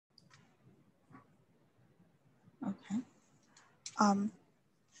Okay.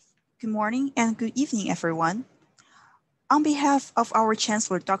 Good morning and good evening, everyone. On behalf of our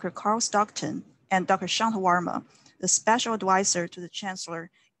Chancellor, Dr. Carl Stockton, and Dr. Shanta Warma, the Special Advisor to the Chancellor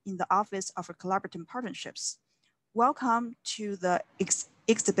in the Office of Collaborative Partnerships, welcome to the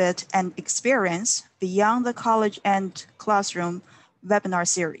Exhibit and Experience Beyond the College and Classroom webinar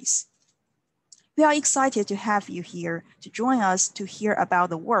series. We are excited to have you here to join us to hear about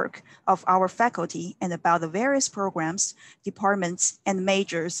the work of our faculty and about the various programs, departments, and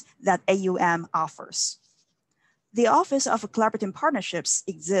majors that AUM offers. The Office of Collaborative Partnerships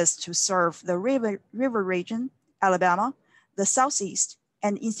exists to serve the River Region, Alabama, the Southeast,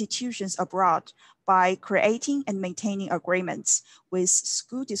 and institutions abroad by creating and maintaining agreements with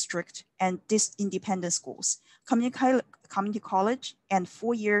school district and independent schools, community college, and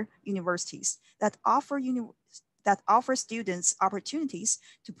four-year universities that offer students opportunities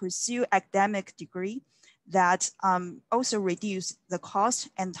to pursue academic degree that also reduce the cost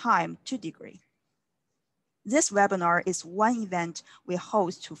and time to degree. This webinar is one event we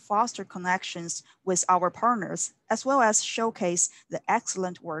host to foster connections with our partners, as well as showcase the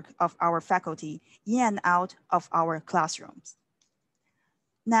excellent work of our faculty in and out of our classrooms.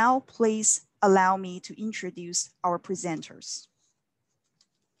 Now, please allow me to introduce our presenters.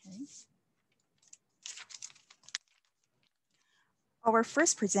 Okay. Our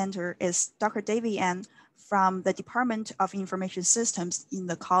first presenter is Dr. David An from the Department of Information Systems in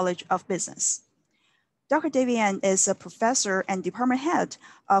the College of Business. Dr. David An is a professor and department head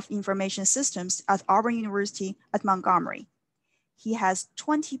of information systems at Auburn University at Montgomery. He has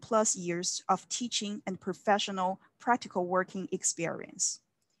 20+ years of teaching and professional practical working experience.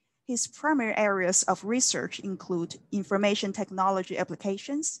 His primary areas of research include information technology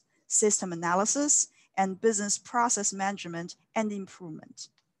applications, system analysis, and business process management and improvement.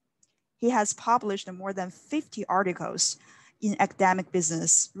 He has published more than 50 articles in academic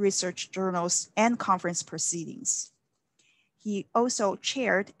business, research journals, and conference proceedings. He also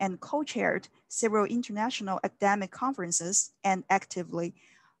chaired and co-chaired several international academic conferences and actively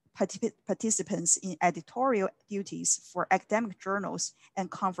participants in editorial duties for academic journals and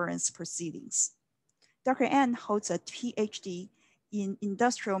conference proceedings. Dr. An holds a PhD in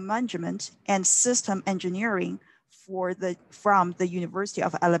industrial management and system engineering from the University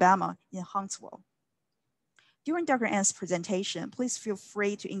of Alabama in Huntsville. During Dr. An's presentation, please feel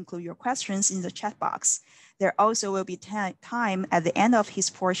free to include your questions in the chat box. There also will be time at the end of his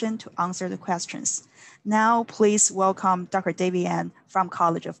portion to answer the questions. Now, please welcome Dr. David An from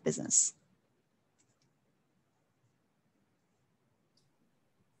College of Business.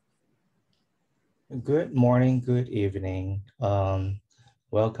 Good morning, good evening.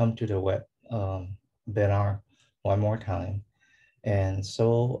 Welcome to the webinar one more time. And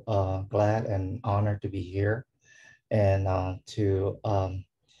so glad and honored to be here and to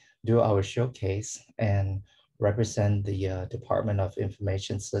do our showcase and represent the Department of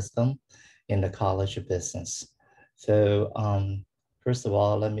Information System in the College of Business. So first of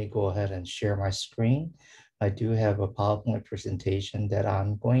all, let me go ahead and share my screen. I do have a PowerPoint presentation that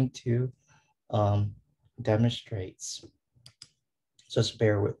I'm going to demonstrate. Just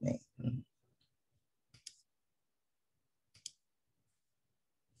bear with me.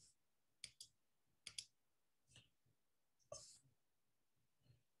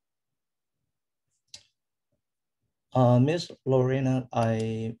 Ms. Lorena,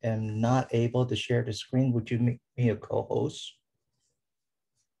 I am not able to share the screen. Would you make me a co-host?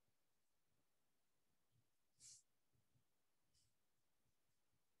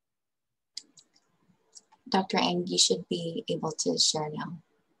 Dr. Ang, you should be able to share now.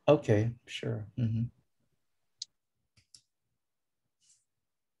 Okay, sure.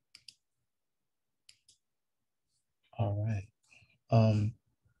 All right.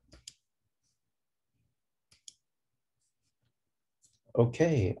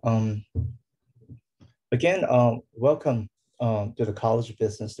 Okay. Again, welcome to the College of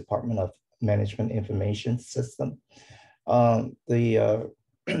Business Department of Management Information System. The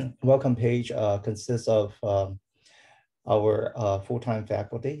welcome page consists of our full-time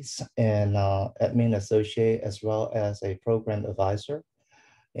faculties and admin associate, as well as a program advisor.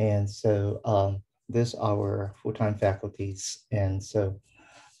 And so this our full-time faculties. And so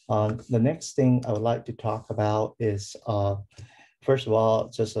the next thing I would like to talk about is first of all,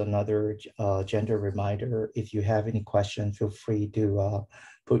 just another gender reminder. If you have any questions, feel free to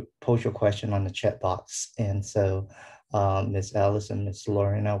post your question on the chat box. And so Ms. Alice and Ms.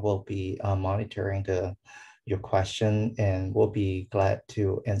 Lorena will be monitoring your question, and we'll be glad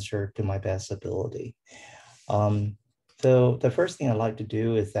to answer to my best ability. So the first thing I'd like to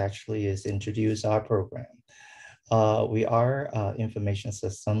do is introduce our program. We are information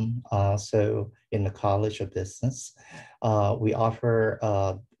system. So in the College of Business, we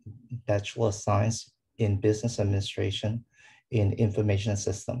offer Bachelor of Science in Business Administration in Information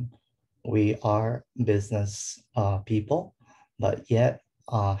System. We are business people, but yet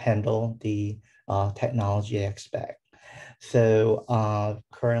handle the technology aspect. So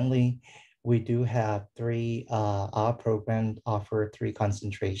currently, we do have our program offer three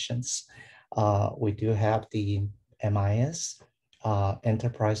concentrations. We do have the MIS,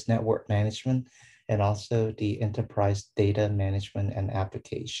 Enterprise Network Management, and also the Enterprise Data Management and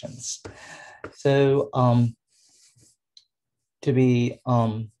Applications. So to be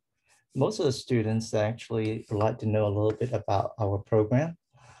most of the students actually like to know a little bit about our program.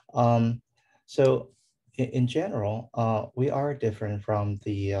 Um, so in general, we are different from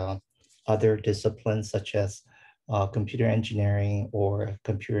the other disciplines such as computer engineering or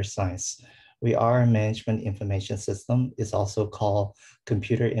computer science. We are a management information system. It's also called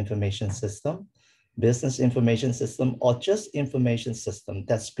computer information system, business information system, or just information system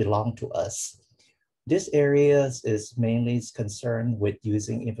that's belong to us. This area is mainly concerned with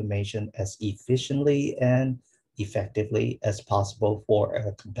using information as efficiently and effectively as possible for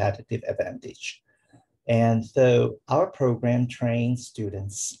a competitive advantage. And so our program trains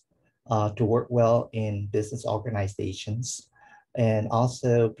students to work well in business organizations and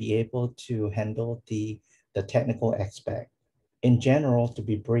also be able to handle the technical aspect. In general, to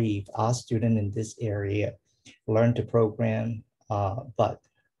be brief, our students in this area learn to program, but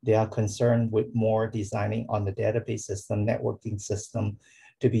they are concerned with more designing on the database system, networking system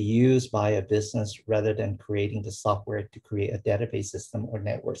to be used by a business rather than creating the software to create a database system or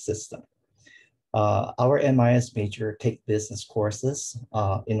network system. Our MIS major take business courses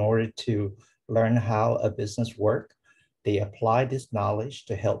in order to learn how a business works. They apply this knowledge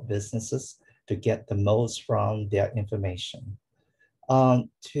to help businesses to get the most from their information.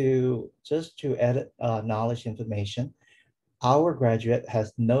 To add knowledge information, our graduate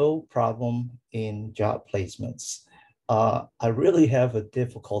has no problem in job placements. I really have a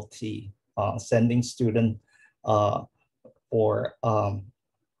difficulty sending students for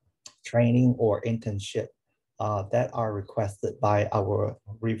training or internship that are requested by our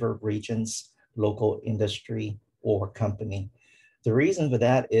river regions, local industry, or company. The reason for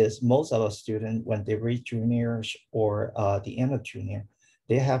that is most of our students, when they reach juniors or the end of junior,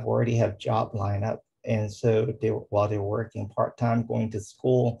 they already have job lineup. And so while they're working part-time, going to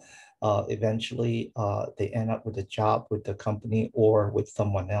school, eventually they end up with a job with the company or with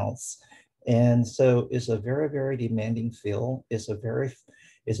someone else. And so it's a very, very demanding field. It's a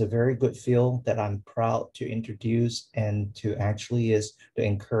very good field that I'm proud to introduce and to actually is to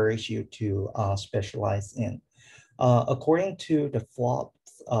encourage you to specialize in. According to the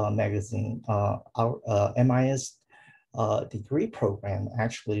Forbes magazine, our MIS degree program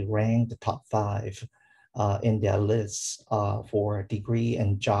actually ranked the top 5 in their list for degree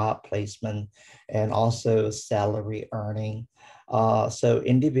and job placement and also salary earning. So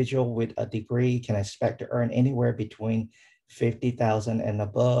individual with a degree can expect to earn anywhere between 50,000 and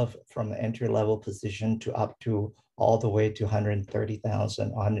above from the entry level position to up to all the way to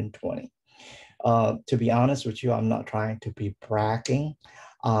 130,000, 120. To be honest with you, I'm not trying to be bragging.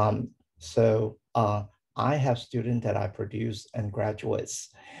 So I have students that I produce and graduates.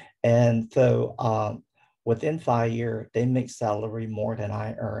 And so within 5 years, they make salary more than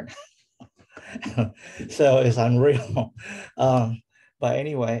I earn. So it's unreal. But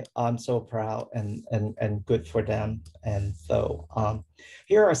anyway, I'm so proud and good for them. And so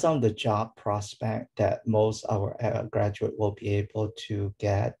here are some of the job prospects that most our graduate will be able to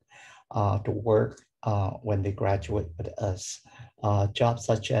get to work when they graduate with us. Jobs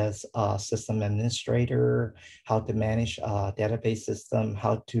such as system administrator, how to manage a database system,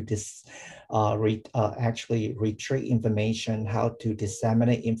 how to actually retrieve information, how to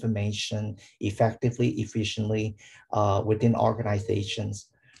disseminate information effectively, efficiently within organizations.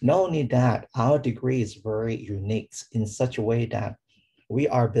 Not only that, our degree is very unique in such a way that we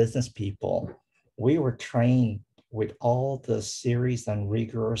are business people. We were trained with all the serious and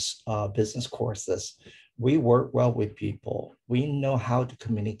rigorous business courses. We work well with people. We know how to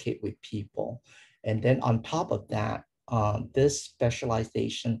communicate with people. And then on top of that, this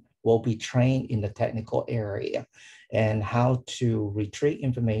specialization will be trained in the technical area and how to retrieve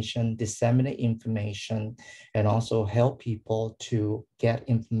information, disseminate information, and also help people to get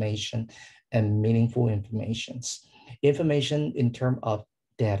information and meaningful informations. Information in terms of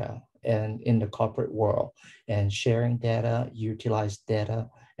data and in the corporate world and sharing data, utilize data,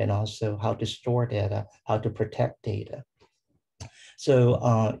 and also how to store data, how to protect data.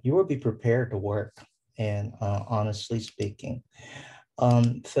 So you will be prepared to work and honestly speaking.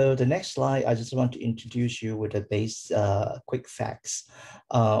 So the next slide, I just want to introduce you with the base quick facts.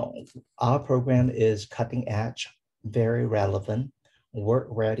 Our program is cutting edge, very relevant,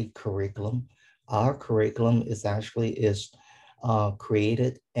 work-ready curriculum. Our curriculum is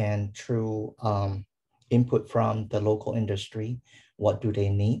created and through input from the local industry. What do they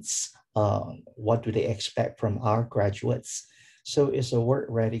need? What do they expect from our graduates? So it's a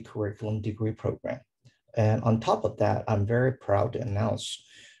work-ready curriculum degree program. And on top of that, I'm very proud to announce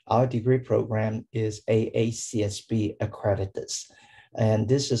our degree program is AACSB accredited. And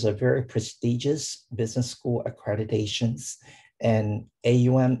this is a very prestigious business school accreditations. And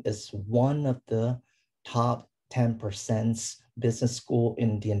AUM is one of the top 10% business school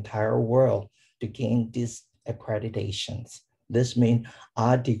in the entire world to gain these accreditations. This means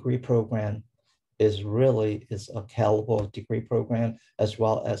our degree program is a caliber degree program as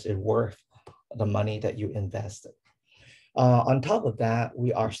well as it worth the money that you invested. On top of that,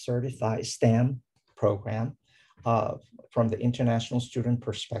 we are certified STEM program from the international student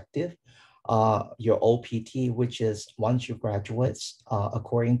perspective. Your OPT, which is once you graduate,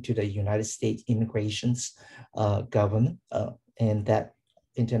 according to the United States immigrations government, and that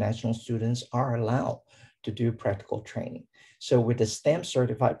international students are allowed to do practical training. So with the STEM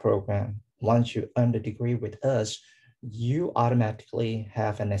certified program, once you earn the degree with us, you automatically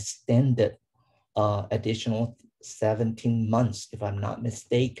have an extended additional 17 months, if I'm not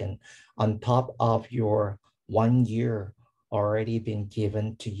mistaken, on top of your 1 year already been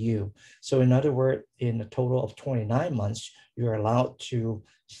given to you. So in other words, in a total of 29 months, you're allowed to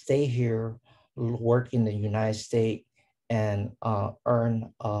stay here, work in the United States, and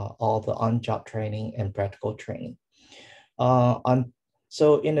earn all the on-job training and practical training.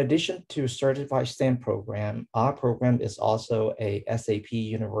 So in addition to certified STEM program, our program is also a SAP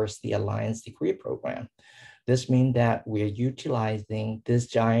University Alliance degree program. This means that we're utilizing this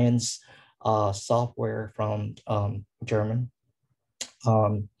giant's software from German.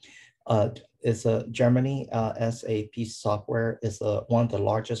 It's a Germany SAP software is one of the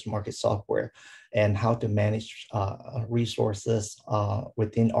largest market software and how to manage resources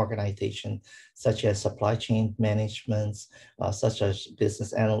within organization, such as supply chain management, such as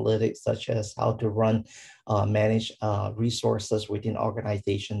business analytics, such as how to run, manage resources within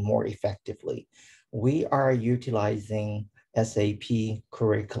organization more effectively. We are utilizing SAP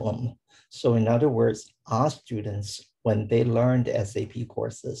curriculum. So in other words, our students, when they learn the SAP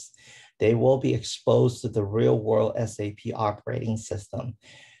courses, they will be exposed to the real world SAP operating system.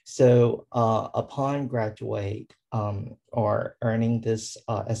 So upon graduate or earning this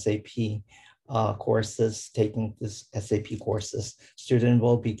SAP courses, taking this SAP courses, student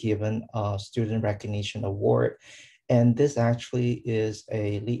will be given a student recognition award. And this actually is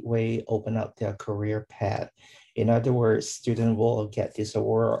a leadway, open up their career path. In other words, student will get this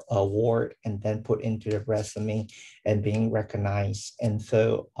award and then put into the resume and being recognized. And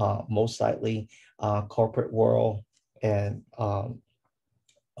so most likely corporate world and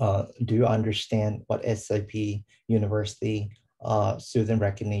do you understand what SAP University Student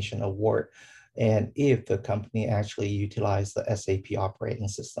Recognition Award, and if the company actually utilized the SAP operating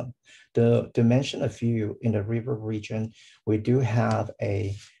system. To mention a few, in the river region, we do have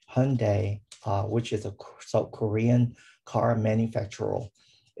a Hyundai, which is a South Korean car manufacturer,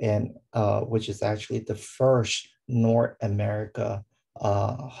 and which is actually the first North America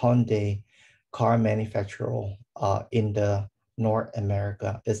Hyundai car manufacturer in the North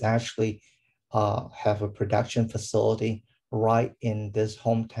America. Is actually have a production facility right in this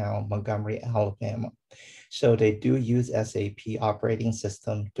hometown, Montgomery, Alabama. So they do use SAP operating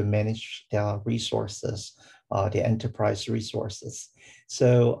system to manage their resources, the enterprise resources.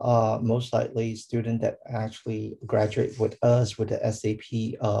 So most likely student that actually graduate with us with the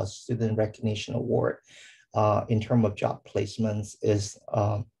SAP Student Recognition Award in terms of job placements is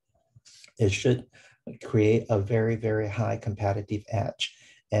it should create a very, very high competitive edge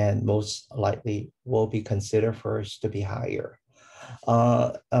and most likely will be considered first to be hired.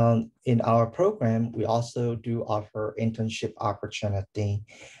 In our program, we also do offer internship opportunity.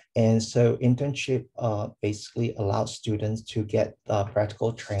 And so internship basically allows students to get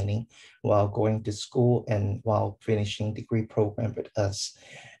practical training while going to school and while finishing degree program with us.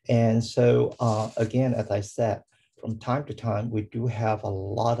 And so again, as I said, from time to time, we do have a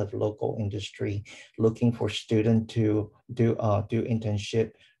lot of local industry looking for students to do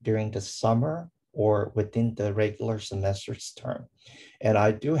internship during the summer or within the regular semester's term. And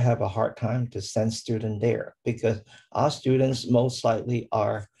I do have a hard time to send students there because our students most likely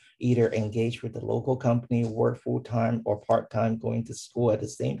are either engage with the local company, work full-time or part-time, going to school at the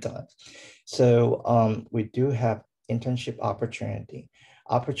same time. So we do have internship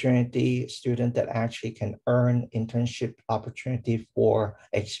opportunity student that actually can earn internship opportunity for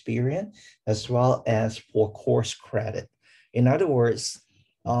experience as well as for course credit. In other words,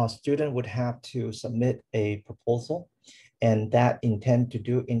 student would have to submit a proposal and that intend to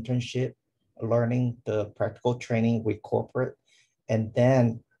do internship, learning the practical training with corporate, and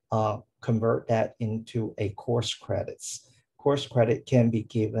then convert that into a course credits. Course credit can be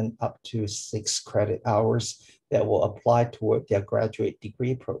given up to 6 credit hours that will apply toward their graduate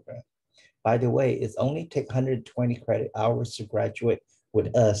degree program. By the way, it's only take 120 credit hours to graduate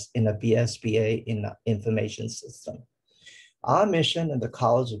with us in a BSBA in the information system. Our mission in the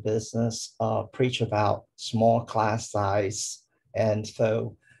College of Business preach about small class size. And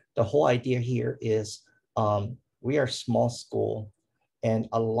so the whole idea here is we are a small school and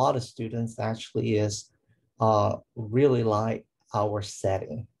a lot of students actually is really like our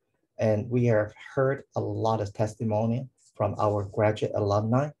setting. And we have heard a lot of testimony from our graduate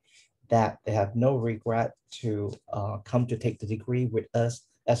alumni that they have no regret to come to take the degree with us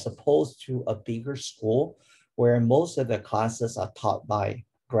as opposed to a bigger school where most of the classes are taught by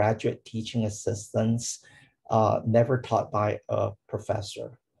graduate teaching assistants, never taught by a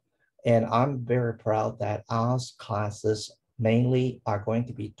professor. And I'm very proud that our classes mainly are going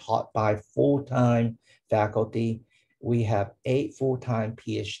to be taught by full-time faculty. We have 8 full-time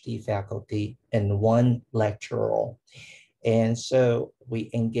PhD faculty and 1 lecturer. And so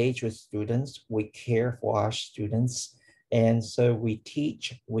we engage with students, we care for our students. And so we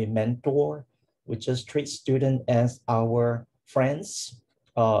teach, we mentor, we just treat students as our friends,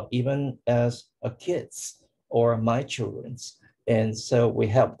 even as a kids or my children's. And so we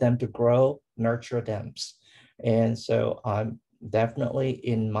help them to grow, nurture them. And so I'm definitely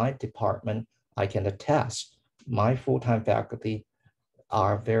in my department, I can attest my full-time faculty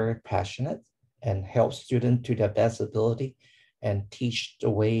are very passionate and help students to their best ability and teach the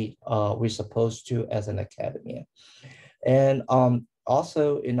way we're supposed to as an academia. And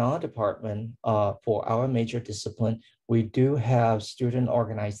also in our department, for our major discipline, we do have student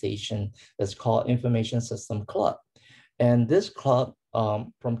organization that's called Information System Club. And this club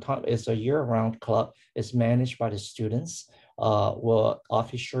from time is a year-round club. It's managed by the students.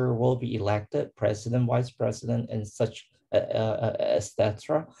 Officer will be elected, president, vice president, and such,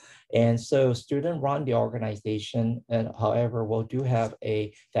 etc. And so students run the organization, and however, we'll do have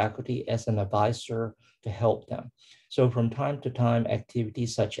a faculty as an advisor to help them. So from time to time,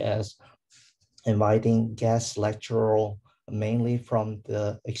 activities such as inviting guest lecturer, mainly from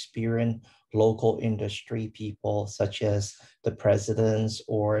the experienced local industry people, such as the presidents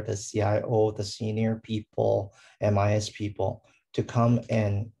or the CIO, the senior people, MIS people, to come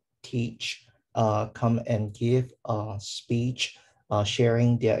and teach, come and give a speech,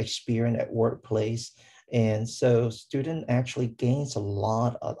 sharing their experience at workplace. And so student actually gains a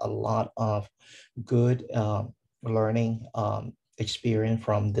lot of good learning experience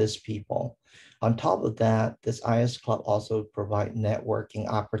from these people. On top of that, this IS Club also provide networking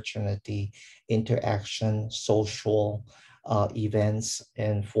opportunity, interaction, social events,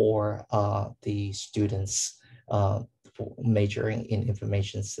 and for the students for majoring in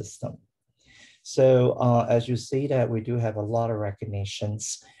information system. So as you see that we do have a lot of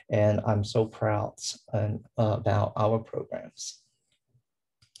recognitions, and I'm so proud about our programs.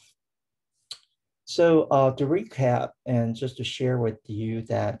 So to recap and just to share with you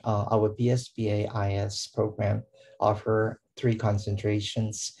that our BSBA IS program offer 3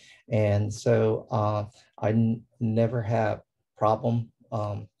 concentrations. And so I never have problem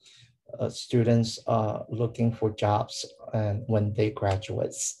students looking for jobs when they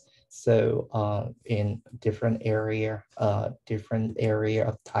graduates. So in different area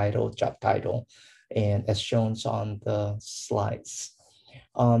of title, job title, and as shown on the slides.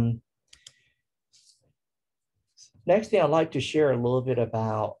 Next thing I'd like to share a little bit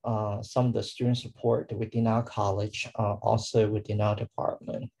about some of the student support within our college, also within our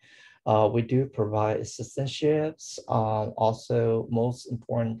department. We do provide assistantships. Also, most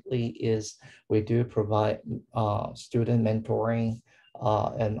importantly is we do provide student mentoring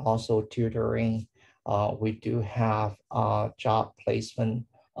and also tutoring. We do have job placement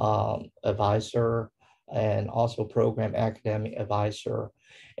advisor and also program academic advisor.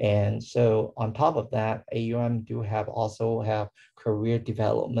 And so on top of that, AUM do also have career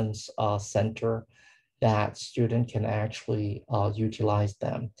development center that student can actually utilize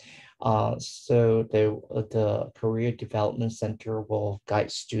them. So the Career Development Center will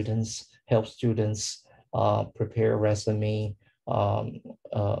guide students, help students prepare resume,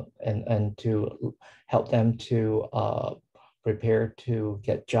 and to help them to prepare to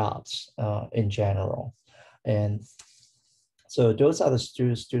get jobs in general. And so those are the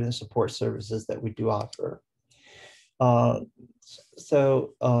student support services that we do offer.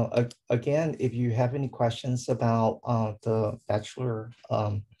 Again, if you have any questions about the bachelor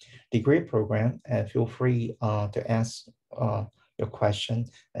degree program, feel free to ask your question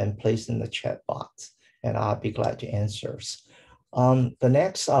and place in the chat box, and I'll be glad to answer. The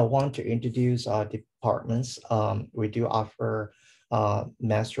next, I want to introduce our departments. We do offer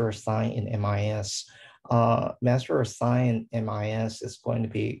Master of Science in MIS. Master of Science MIS is going to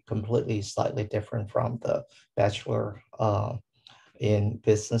be completely slightly different from the Bachelor in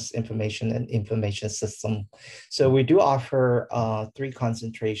Business Information and Information System. So we do offer 3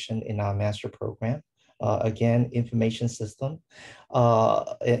 concentration in our master program. Again, information system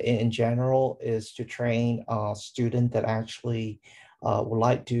in general is to train a student that actually would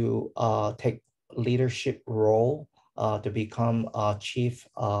like to take leadership role to become a chief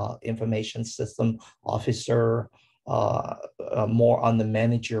information system officer, more on the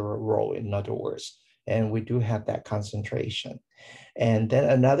managerial role, in other words. And we do have that concentration. And then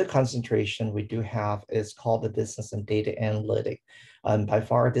another concentration we do have is called the business and data analytic. By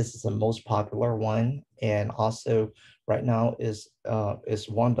far, this is the most popular one, and also right now is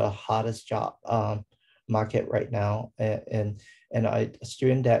one of the hottest job market right now. And a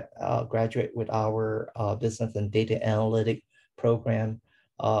student that graduate with our business and data analytic program,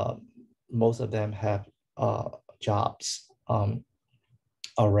 most of them have jobs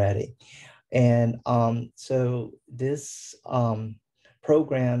already. And so this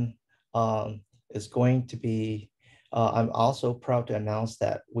program is going to be, I'm also proud to announce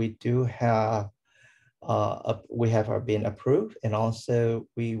that we do have, been approved, and also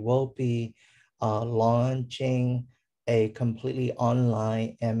we will be launching a completely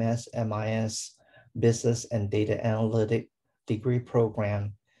online MS-MIS business and data analytic degree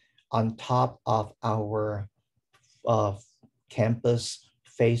program on top of our campus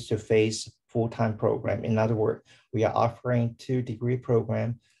face-to-face full-time program. In other words, we are offering 2 degree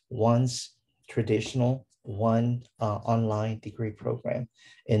programs, one's traditional, one online degree program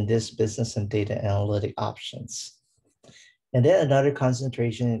in this business and data analytic options. And then another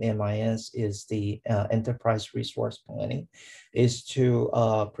concentration in MIS is the enterprise resource planning, is to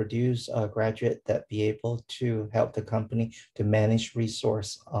produce a graduate that be able to help the company to manage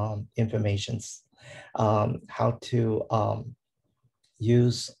resource informations, how to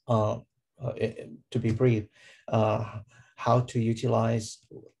use, to be brief, how to utilize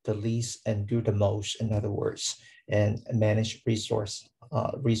the least and do the most, in other words, and manage resources.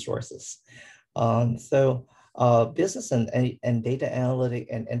 Business and data analytic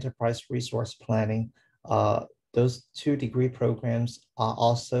and enterprise resource planning, those 2 degree programs are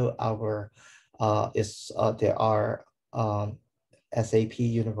also our, there are SAP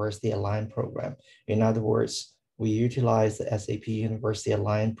University Aligned program. In other words, we utilize the SAP University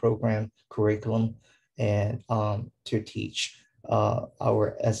Aligned program curriculum and to teach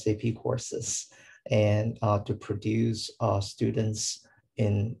our SAP courses and to produce students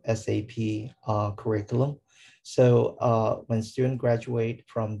in SAP curriculum. So when students graduate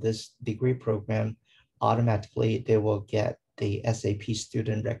from this degree program, automatically they will get the SAP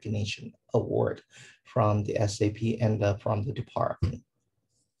Student Recognition Award from the SAP and from the department.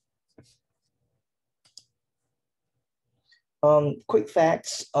 Quick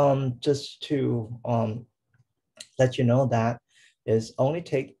facts, just to let you know that is only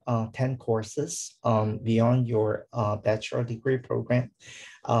take 10 courses beyond your bachelor degree program,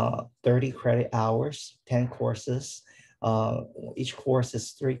 30 credit hours, 10 courses. Each course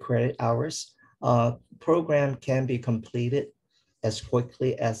is 3 credit hours. Program can be completed as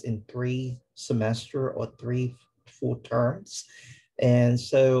quickly as in 3 semesters or 3 full terms. And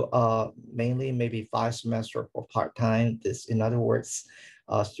so mainly maybe 5 semesters for part-time. This, in other words,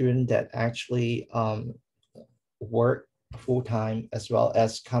 a student that actually work full-time as well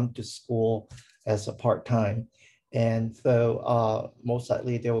as come to school as a part-time. And so most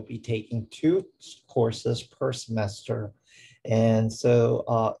likely they will be taking 2 courses per semester. And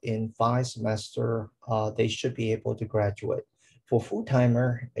so in 5 semesters, they should be able to graduate. For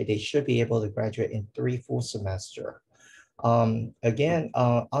full-timer, they should be able to graduate in 3 full semesters. Again,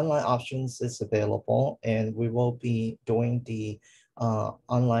 online options is available, and we will be doing the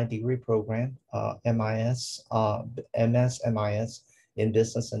online degree program, MIS, MS-MIS in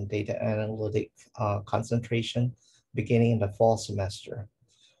business and data analytic concentration beginning in the fall semester.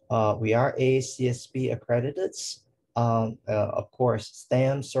 We are ACSB accredited, of course,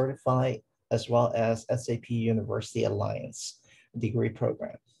 STAM certified, as well as SAP University Alliance. degree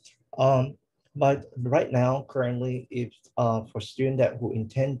program. But right now, currently, if for students that who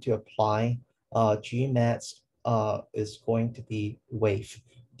intend to apply, GMAT is going to be waived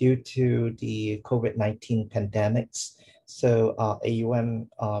due to the COVID-19 pandemics. So AUM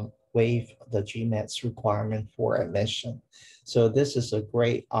waived the GMAT requirement for admission. So this is a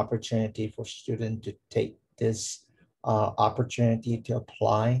great opportunity for students to take this opportunity to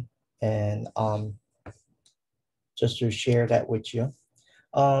apply, and just to share that with you.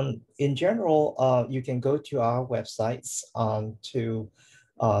 In general, you can go to our websites to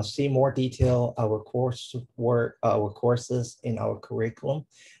see more detail our coursework, our courses in our curriculum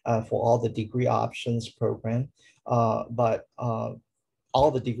for all the degree options program. But all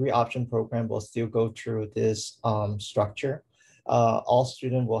the degree option program will still go through this structure. All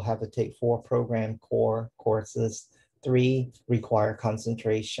students will have to take 4 program core courses, 3 required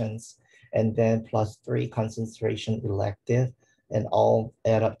concentrations, and then plus 3 concentration elective, and all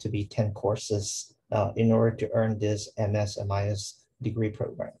add up to be 10 courses in order to earn this MS-MIS degree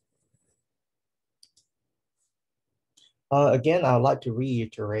program. Again, I would like to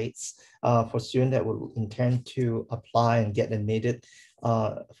reiterate for students that will intend to apply and get admitted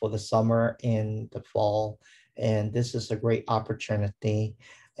for the summer and the fall, and this is a great opportunity,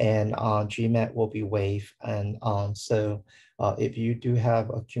 and GMAT will be waived. And so if you do have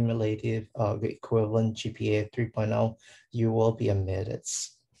a cumulative equivalent GPA 3.0, you will be admitted.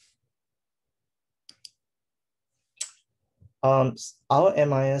 Our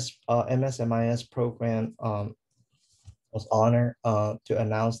MS-MIS program was honored to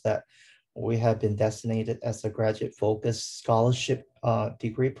announce that we have been designated as a graduate-focused scholarship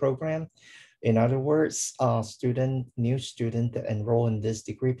degree program. In other words, new student that enroll in this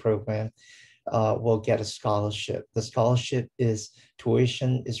degree program will get a scholarship. The scholarship is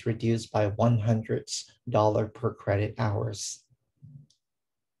tuition is reduced by $100 per credit hours.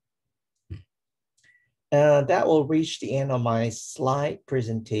 That will reach the end of my slide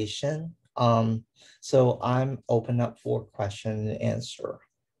presentation. So I'm open up for question and answer.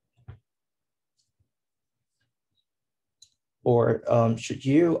 Or should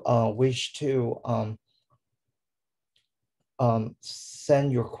you wish to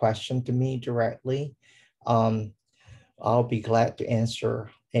send your question to me directly, I'll be glad to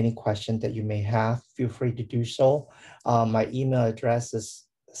answer any question that you may have. Feel free to do so. My email address is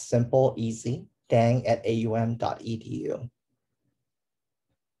simple, easy, dang@aum.edu.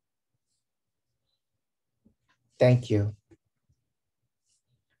 Thank you.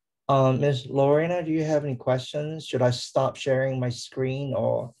 Ms. Lorena, do you have any questions? Should I stop sharing my screen,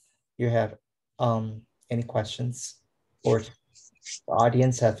 or you have any questions, or the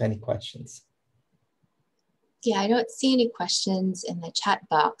audience have any questions? Yeah, I don't see any questions in the chat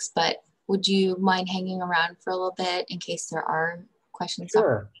box, but would you mind hanging around for a little bit in case there are questions?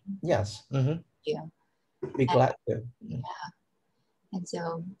 Sure, yes. Yeah. Be glad to. Yeah. And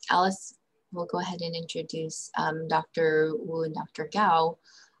so Alice will go ahead and introduce Dr. Wu and Dr. Gao,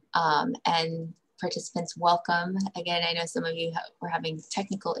 and participants welcome. Again, I know some of you were having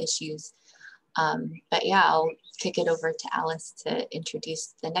technical issues, but yeah, I'll kick it over to Alice to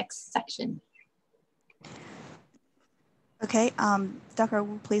introduce the next section. Okay, Dr.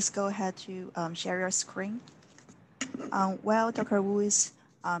 Wu, please go ahead to share your screen. While Dr. Wu is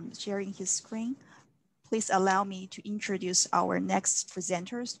sharing his screen, please allow me to introduce our next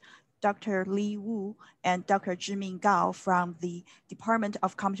presenters, Dr. Li Wu and Dr. Zhiming Gao from the Department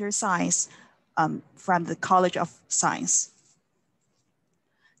of Computer Science from the College of Science.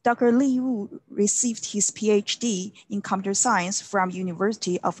 Dr. Li Wu received his PhD in computer science from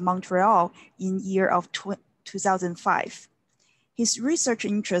University of Montreal in year of 2005. His research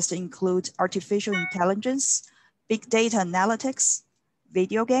interests include artificial intelligence, big data analytics,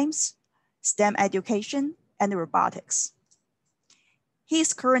 video games, STEM education, and robotics. He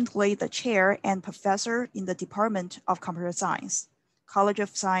is currently the chair and professor in the Department of Computer Science, College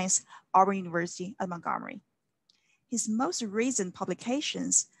of Science, Auburn University at Montgomery. His most recent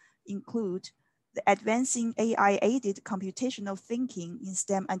publications include the Advancing AI-Aided Computational Thinking in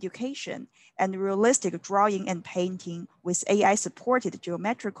STEM Education and Realistic Drawing and Painting with AI-Supported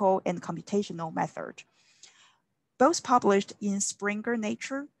Geometrical and Computational Method, both published in Springer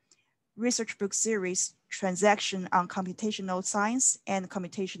Nature, research book series, Transaction on Computational Science and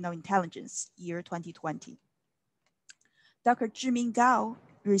Computational Intelligence, year 2020. Dr. Zhiming Gao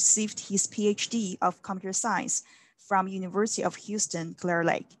received his PhD of Computer Science from University of Houston, Clear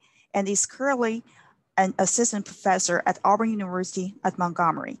Lake, and is currently an assistant professor at Auburn University at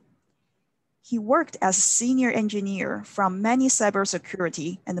Montgomery. He worked as a senior engineer from many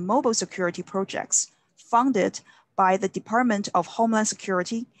cybersecurity and mobile security projects funded by the Department of Homeland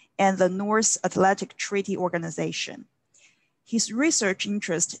Security and the North Atlantic Treaty Organization. His research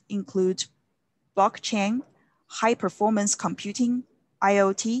interests include blockchain, high-performance computing,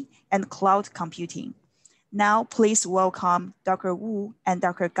 IoT, and cloud computing. Now, please welcome Dr. Wu and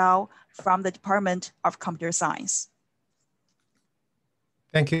Dr. Gao from the Department of Computer Science.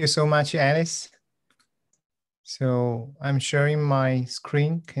 Thank you so much, Alice. So I'm sharing my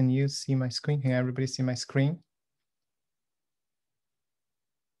screen. Can you see my screen? Can everybody see my screen?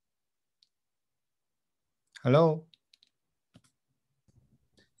 Hello?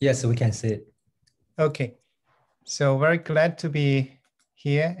 Yes, we can see it. Okay, so very glad to be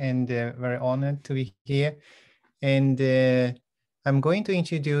here and very honored to be here. And I'm going to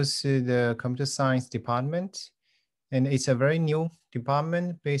introduce the computer science department. And it's a very new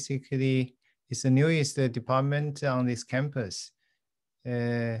department. Basically, it's the newest department on this campus.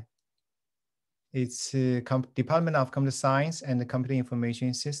 It's Department of Computer Science and Computer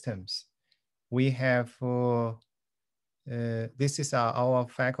Information Systems. We have, this is our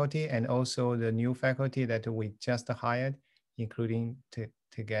faculty and also the new faculty that we just hired, including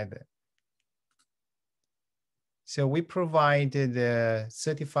together. So we provide the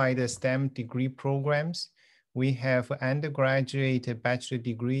certified STEM degree programs. We have undergraduate bachelor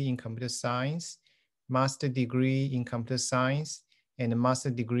degree in computer science, master degree in computer science, and a master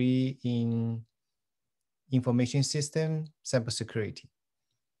degree in information system cybersecurity.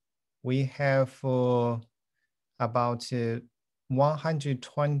 We have about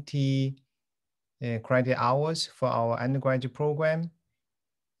 120 credit hours for our undergraduate program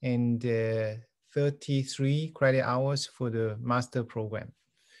and 33 credit hours for the master program.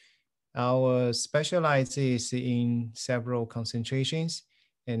 Our specializes in several concentrations,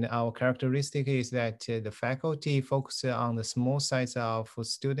 and our characteristic is that the faculty focus on the small size of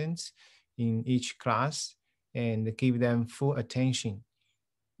students in each class and give them full attention.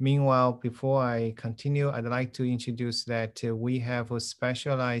 Meanwhile, before I continue, I'd like to introduce that we have a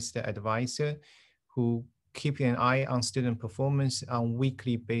specialized advisor who keep an eye on student performance on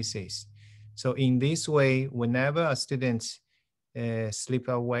weekly basis. So in this way, whenever a student slip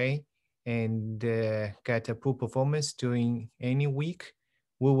away and get a poor performance during any week,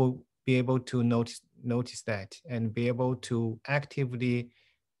 we will be able to notice that and be able to actively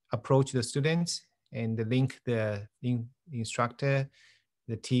approach the students and link the instructor,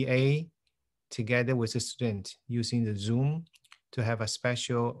 the TA, together with the student using the Zoom to have a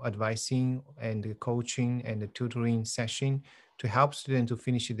special advising and coaching and the tutoring session to help students to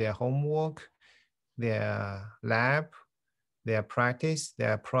finish their homework, their lab, their practice,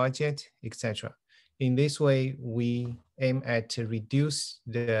 their project, etc. In this way, we aim at to reduce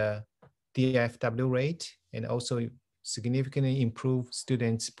the DFW rate and also significantly improve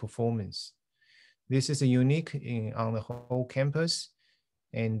students' performance. This is unique on the whole campus,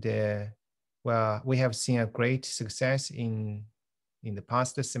 and well, we have seen a great success in the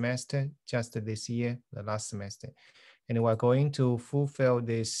past semester, just this year, the last semester. And we're going to fulfill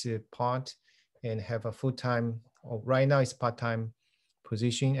this part and have a full-time, right now it's part-time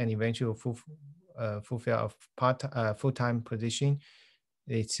position, and eventually fulfill a full-time position.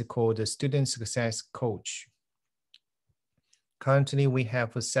 It's called the Student Success Coach. Currently, we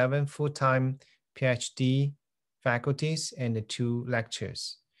have 7 full-time PhD faculties and 2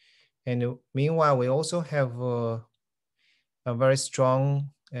 lecturers. And meanwhile, we also have a very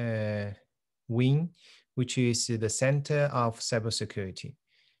strong wing, which is the Center of Cybersecurity.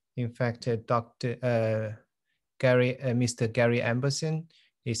 In fact, Mr. Gary Amberson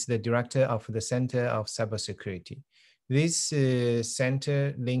is the director of the Center of Cybersecurity. This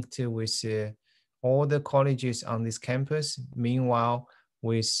center linked with all the colleges on this campus, meanwhile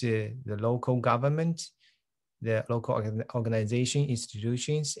with the local government, the local organization,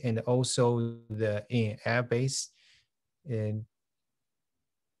 institutions, and also the airbase,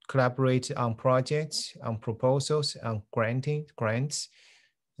 collaborate on projects, on proposals, on grants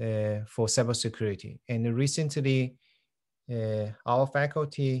for cybersecurity. And recently, our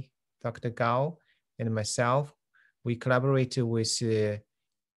faculty, Dr. Gao and myself, we collaborated with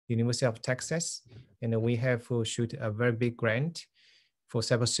University of Texas, and we have shoot a very big grant for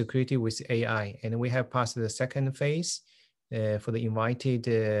cybersecurity with AI. And we have passed the second phase for the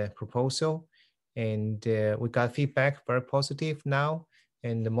invited proposal. And we got feedback, very positive now.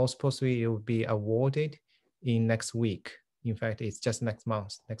 And the most possibly it will be awarded in next week. In fact, it's just next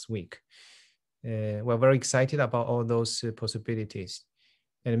month, next week. We're very excited about all those possibilities.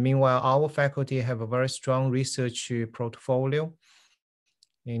 And meanwhile, our faculty have a very strong research portfolio.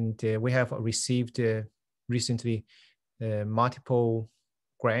 And we have received recently multiple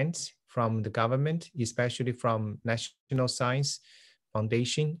grants from the government, especially from National Science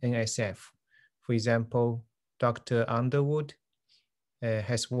Foundation, NSF. For example, Dr. Underwood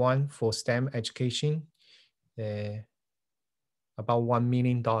has won for STEM education about $1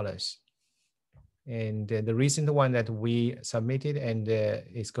 million. And the recent one that we submitted and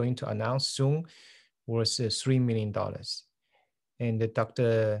is going to announce soon was $3 million. And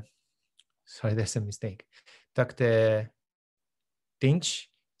Dr. Sorry, that's a mistake. Dr. Dinch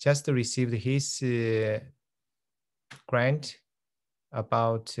just received his grant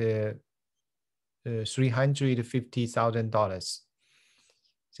about $350,000.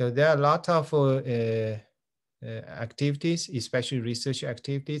 So there are a lot of activities, especially research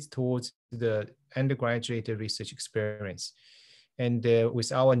activities towards the undergraduate research experience. And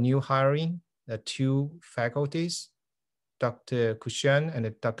with our new hiring, the two faculties, Dr. Kushan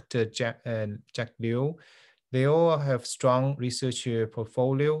and Dr. Jack Liu, they all have strong research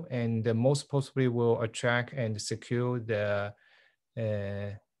portfolio and most possibly will attract and secure the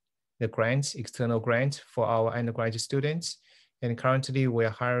grants, external grants for our undergraduate students. And currently we're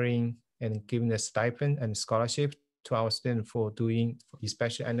hiring and giving a stipend and scholarship to our students for doing,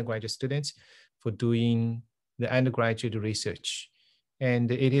 especially undergraduate students, for doing the undergraduate research.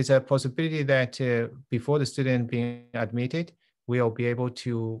 And it is a possibility that before the student being admitted, we'll be able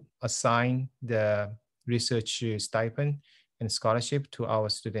to assign the research stipend and scholarship to our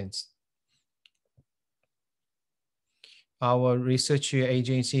students. Our research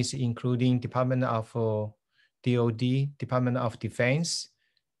agencies, including Department of DOD, Department of Defense,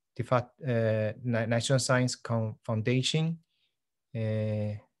 National Science Foundation,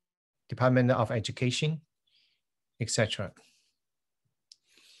 Department of Education, etc.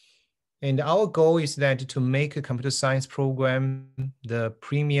 And our goal is that to make a computer science program the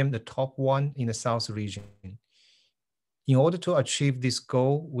premium, the top one in the South region. In order to achieve this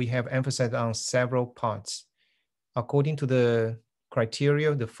goal, we have emphasized on several parts. According to the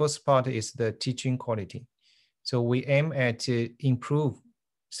criteria, the first part is the teaching quality. So we aim at improve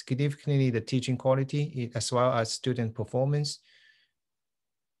significantly the teaching quality as well as student performance.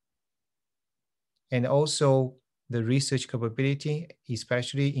 And also the research capability,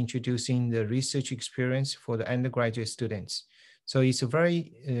 especially introducing the research experience for the undergraduate students. So it's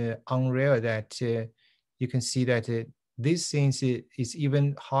very unreal that you can see that these things is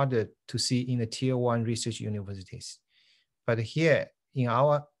even harder to see in the tier 1 research universities. But here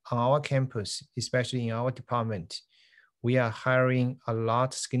on our campus, especially in our department, we are hiring a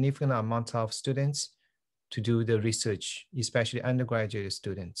significant amount of students to do the research, especially undergraduate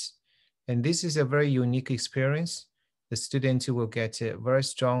students. And this is a very unique experience. The students will get a very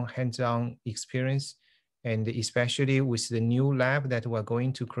strong hands-on experience, and especially with the new lab that we're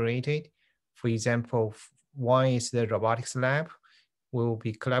going to create it. For example, one is the robotics lab. We will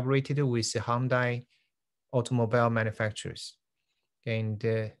be collaborated with the Hyundai automobile manufacturers. And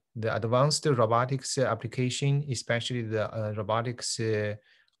the advanced robotics application, especially the robotics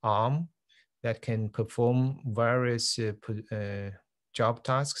arm that can perform various job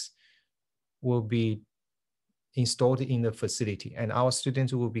tasks, will be installed in the facility. And our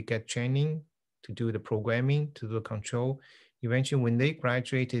students will get training to do the programming, to do the control. Eventually, when they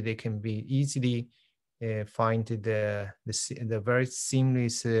graduate, they can be easily find the very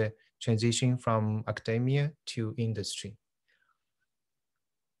seamless transition from academia to industry.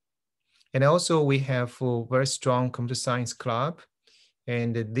 And also we have a very strong computer science club,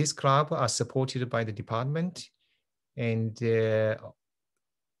 and this club are supported by the department, and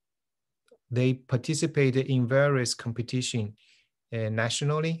they participate in various competitions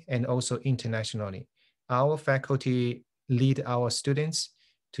nationally and also internationally. Our faculty lead our students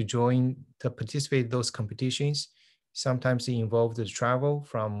to participate in those competitions. Sometimes it involves the travel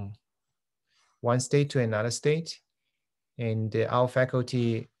from one state to another state, and our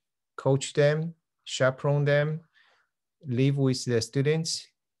faculty coach them, chaperone them, live with the students,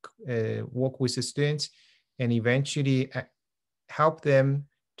 work with the students, and eventually help them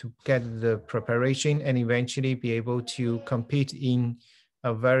to get the preparation and eventually be able to compete in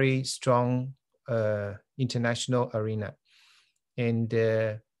a very strong international arena. And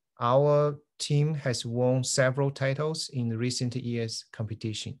our team has won several titles in recent years'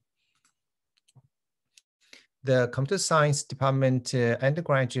 competition. The computer science department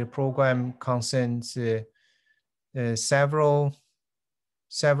undergraduate program concerns several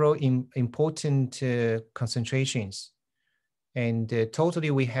important concentrations. And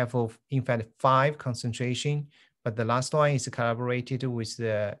totally we have, in fact, 5 concentrations, but the last one is collaborated with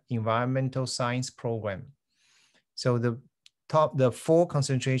the environmental science program. So the 4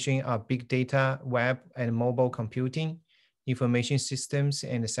 concentrations are big data, web, and mobile computing. information systems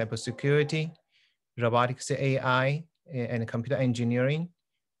and cybersecurity, robotics, AI, and computer engineering,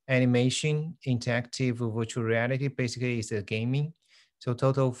 animation, interactive virtual reality, basically is gaming. So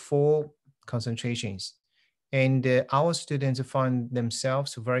total 4 concentrations. And our students find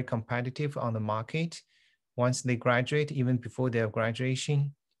themselves very competitive on the market. Once they graduate, even before their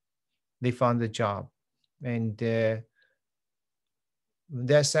graduation, they found a job. And there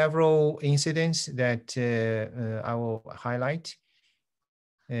are several incidents that I will highlight.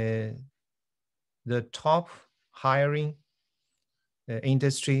 The top hiring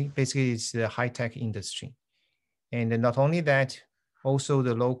industry basically is the high-tech industry. And not only that, also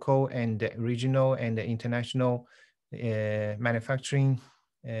the local and the regional and the international manufacturing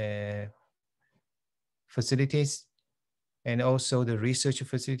facilities, and also the research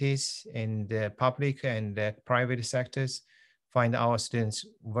facilities in the public and the private sectors find our students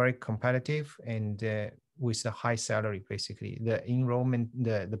very competitive and with a high salary, basically. The enrollment,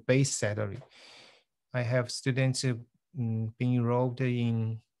 the base salary. I have students being enrolled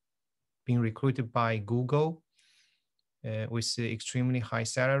in, being recruited by Google with extremely high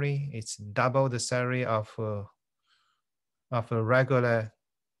salary. It's double the salary of a regular,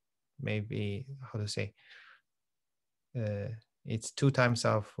 maybe, how to say, it's 2 times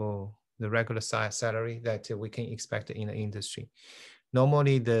of the regular salary that we can expect in the industry.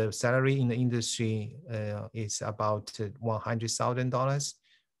 Normally, the salary in the industry is about $100,000,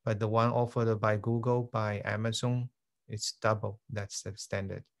 but the one offered by Google, by Amazon, it's double. That's the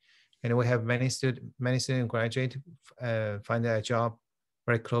standard. And we have many student graduate find a job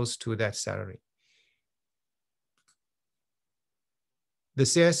very close to that salary.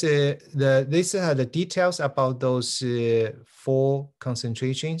 These are the details about those 4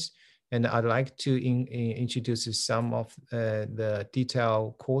 concentrations, and I'd like to introduce some of the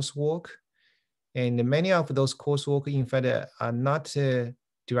detailed coursework. And many of those coursework, in fact, are not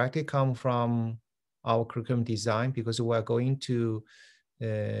directly come from our curriculum design, because we are going to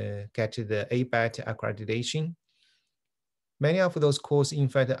get the ABET accreditation. Many of those courses, in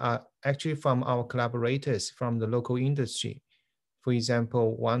fact, are actually from our collaborators from the local industry. For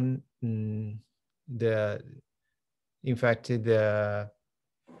example, in fact, the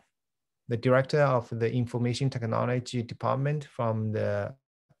director of the information technology department from the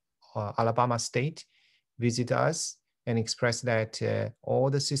Alabama State visit us and express that all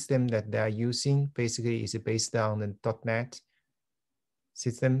the system that they are using basically is based on the .NET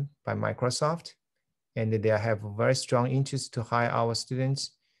system by Microsoft. And they have very strong interest to hire our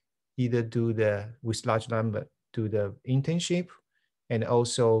students, either do with large number, do the internship, and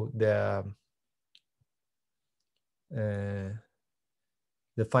also the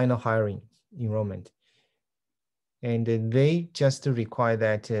final hiring enrollment. And they just require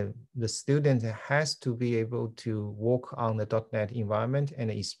that the student has to be able to work on the .NET environment, and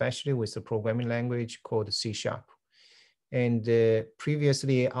especially with the programming language called C#. And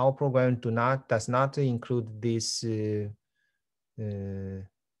previously, our program does not include this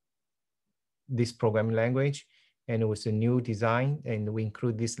programming language. And with the new design, and we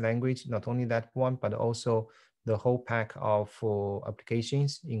include this language, not only that one, but also the whole pack of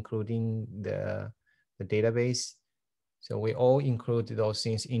applications, including the database. So we all include those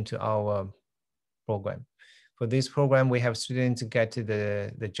things into our program. For this program, we have students get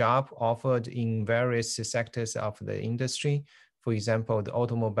the job offered in various sectors of the industry. For example, the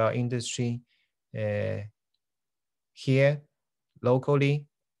automobile industry here locally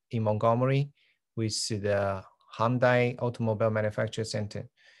in Montgomery with the Hyundai Automobile Manufacturing Center,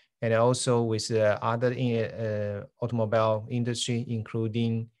 and also with the other automobile industry,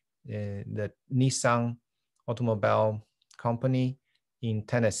 including the Nissan Automobile Company in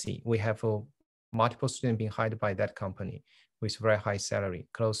Tennessee. We have multiple students being hired by that company with very high salary,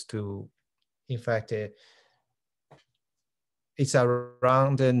 close to, in fact, it's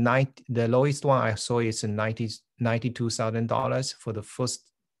around the lowest one I saw is $92,000 for the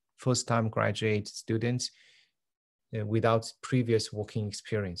first time graduate students without previous working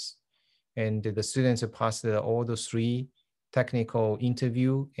experience. And the students passed all the 3 technical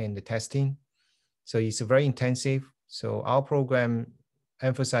interview and the testing. So it's very intensive. So our program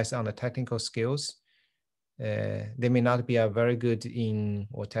emphasizes on the technical skills. They may not be very good in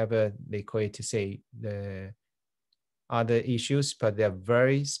whatever they call it to say the other issues, but they're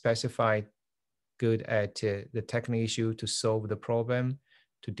very specified, good at the technical issue to solve the problem,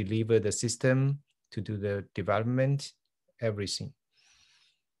 to deliver the system, to do the development, everything.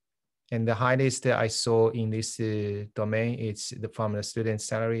 And the highest I saw in this domain, it's from the student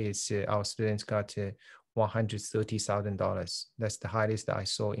salary, it's our students got $130,000. That's the highest I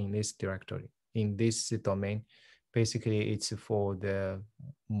saw in this directory, in this domain Basically, it's for the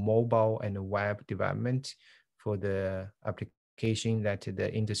mobile and web development for the application that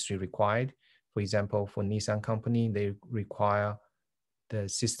the industry required. For example, for Nissan company, they require the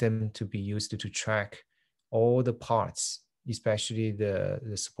system to be used to track all the parts, especially the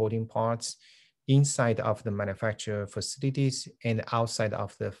supporting parts inside of the manufacturer facilities and outside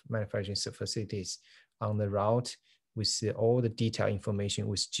of the manufacturing facilities on the route with all the detailed information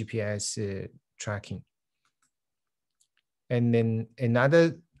with GPS tracking. And then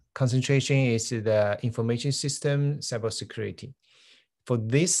another concentration is the information system cybersecurity. For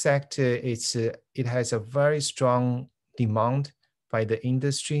this sector, it has a very strong demand by the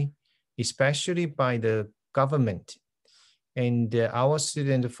industry, especially by the government. And our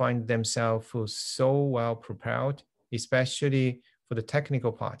students find themselves so well prepared, especially for the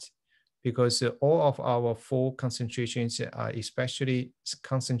technical part, because all of our 4 concentrations are especially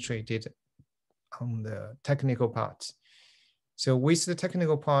concentrated on the technical parts. So with the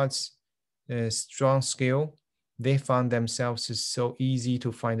technical parts, strong skill, they found themselves so easy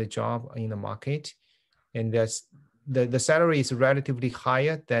to find a job in the market. And that's, the salary is relatively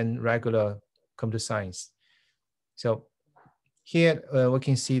higher than regular computer science. So here we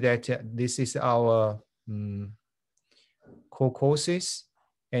can see that this is our core courses.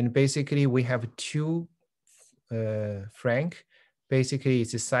 And basically we have 2 frank. Basically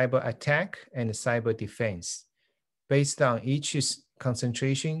it's a cyber attack and cyber defense. Based on each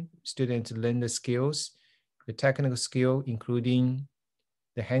concentration, students learn the skills, the technical skill, including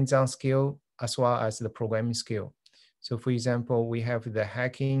the hands-on skill, as well as the programming skill. So for example, we have the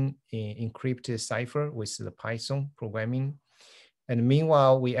hacking encrypted cipher with the Python programming. And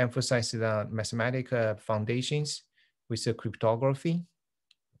meanwhile, we emphasize the mathematical foundations with the cryptography.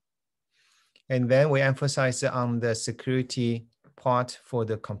 And then we emphasize on the security part for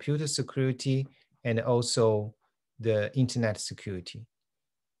the computer security and also the internet security.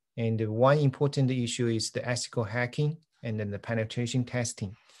 And one important issue is the ethical hacking and then the penetration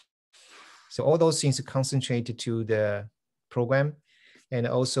testing. So all those things are concentrated to the program. And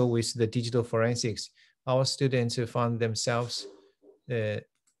also with the digital forensics, our students found themselves in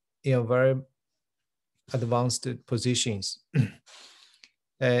very advanced positions.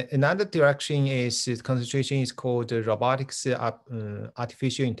 Another direction is concentration is called robotics,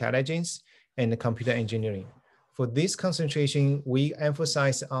 artificial intelligence, and computer engineering. For this concentration, we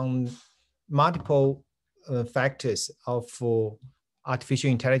emphasize on multiple factors of artificial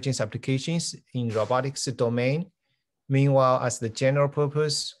intelligence applications in robotics domain, meanwhile as the general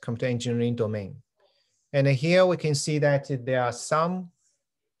purpose computer engineering domain. And here we can see that there are some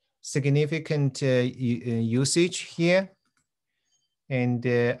significant usage here. And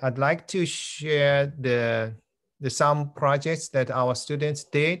I'd like to share the some projects that our students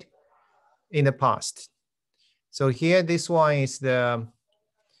did in the past. So here, this one is the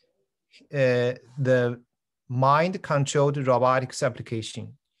mind-controlled robotics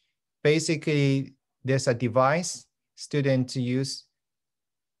application. Basically, there's a device students use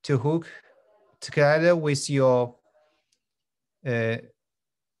to hook together with your the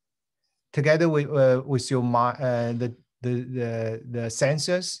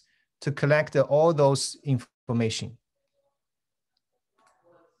sensors to collect all those information.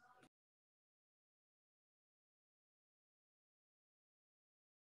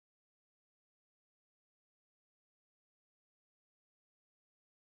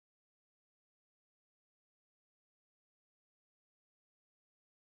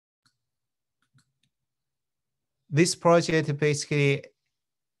 This project basically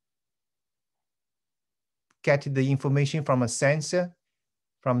get the information from a sensor,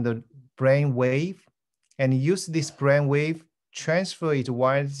 from the brain wave, and use this brain wave, transfer it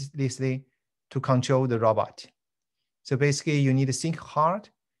wirelessly to control the robot. So basically you need to think hard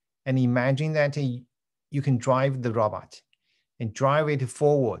and imagine that you can drive the robot and drive it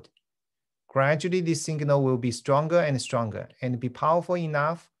forward. Gradually, this signal will be stronger and stronger and be powerful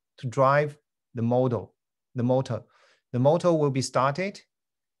enough to drive the motor. The motor will be started,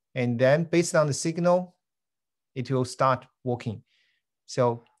 and then based on the signal, it will start working.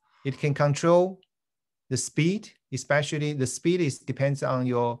 So it can control the speed, especially the speed depends on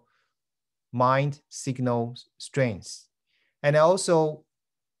your mind signal strength. And also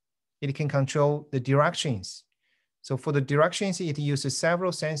it can control the directions. So for the directions, it uses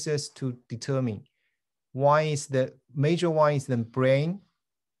several sensors to determine. One is the major one is the brain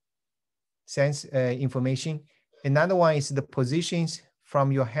sense information. Another one is the positions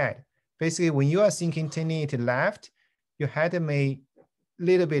from your head. Basically, when you are thinking turning it left, your head may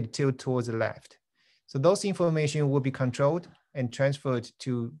little bit tilt towards the left. So those information will be controlled and transferred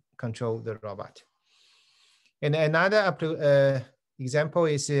to control the robot. And another example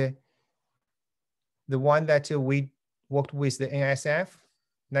is the one that we worked with the NSF,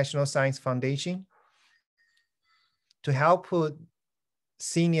 National Science Foundation, to help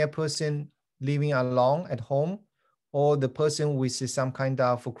senior person living alone at home, or the person with some kind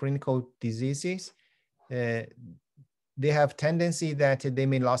of clinical diseases. They have tendency that they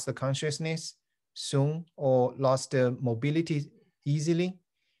may lose the consciousness soon or lost the mobility easily.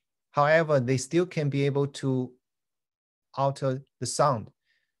 However, they still can be able to alter the sound.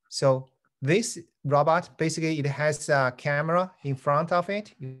 So this robot, basically it has a camera in front of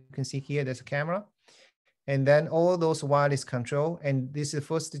it. You can see here, there's a camera. And then all those wireless control. And this is the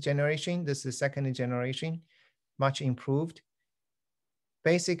first generation, this is the second generation, much improved.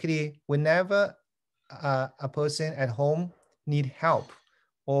 Basically, whenever a person at home need help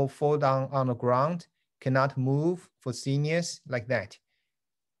or fall down on the ground, cannot move for seniors like that,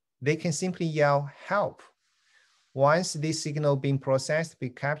 they can simply yell help. Once this signal being processed, be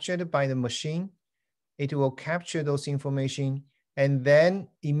captured by the machine, it will capture those information and then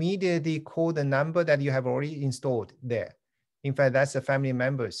immediately call the number that you have already installed there. In fact, that's the family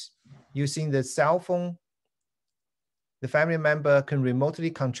members. Using the cell phone, the family member can remotely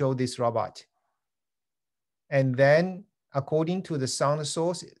control this robot. And then according to the sound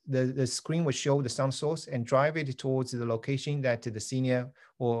source, the screen will show the sound source and drive it towards the location that the senior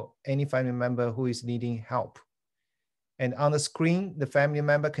or any family member who is needing help. And on the screen, the family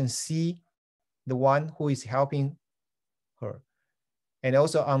member can see the one who is helping her. And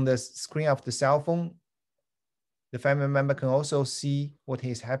also on the screen of the cell phone, the family member can also see what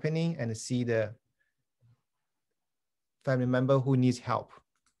is happening and see the family member who needs help.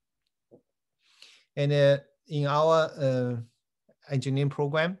 And in our engineering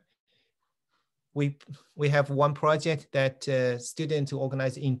program, we have one project that students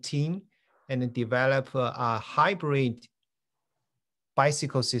organize in team and develop a hybrid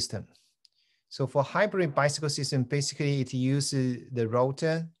bicycle system. So for hybrid bicycle system, basically it uses the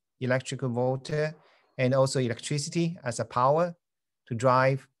rotor, electrical motor, and also electricity as a power to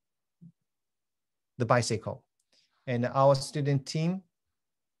drive the bicycle. And our student team,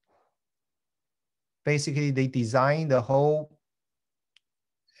 basically they design the whole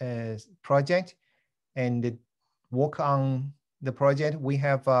project and work on the project. We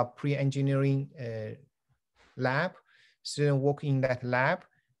have a pre-engineering lab. Students work in that lab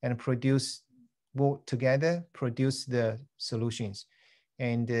and work together, produce the solutions.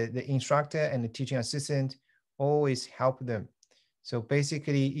 And the instructor and the teaching assistant always help them. So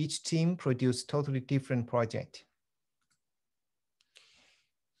basically each team produce totally different project.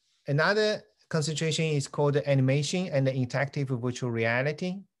 Another concentration is called animation and interactive virtual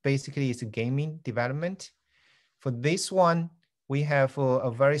reality. Basically it's a gaming development. For this one, we have a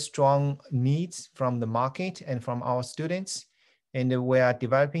very strong needs from the market and from our students. And we are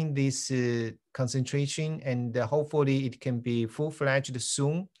developing this concentration, and hopefully it can be full-fledged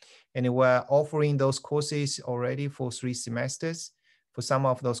soon. And we're offering those courses already for 3 semesters for some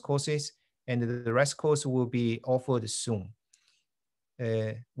of those courses, and the rest course will be offered soon.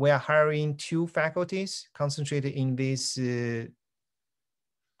 We are hiring 2 faculties concentrated in this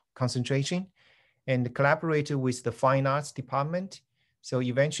concentration and collaborated with the fine arts department. So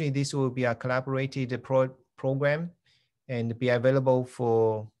eventually this will be a collaborated program and be available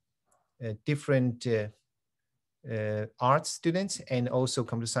for different art students and also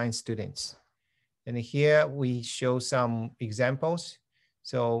computer science students. And here we show some examples.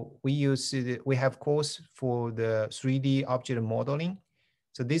 So we have course for the 3D object modeling.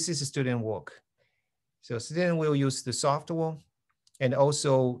 So this is student work. So student will use the software, and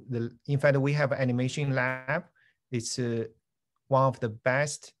also in fact, we have an animation lab. It's one of the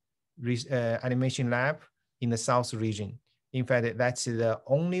best animation lab in the South region. In fact, that's the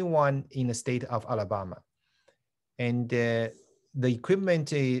only one in the state of Alabama. And the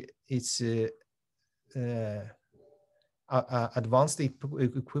equipment is advanced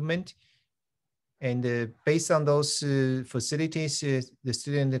equipment. And based on those facilities, the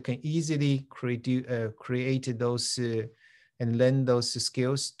student can easily create those and learn those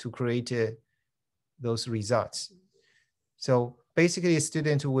skills to create those results. So basically, a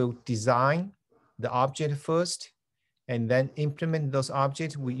student will design the object first, and then implement those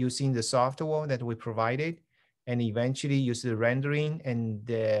objects using the software that we provided, and eventually use the rendering and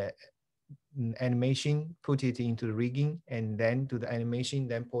the animation, put it into the rigging, and then do the animation,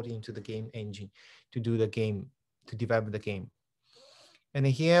 then put it into the game engine to do the game, to develop the game. And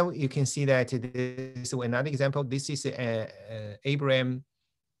here you can see that this is another example. This is an Abraham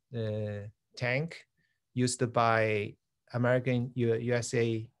tank used by American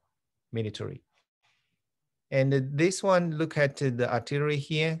USA military. And this one, look at the artillery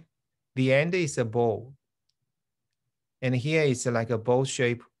here. The end is a bow. And here is like a bow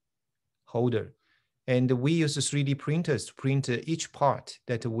shape holder. And we use 3D printers to print each part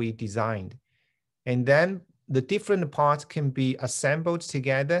that we designed. And then the different parts can be assembled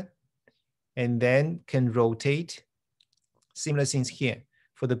together and then can rotate. Similar things here.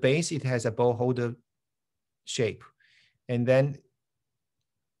 For the base, it has a bow holder shape. And then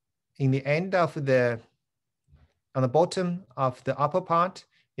in the end of on the bottom of the upper part,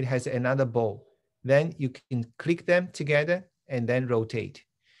 it has another bow. Then you can click them together and then rotate.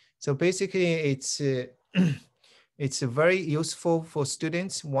 So basically it's it's very useful for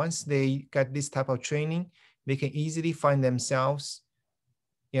students. Once they get this type of training, they can easily find themselves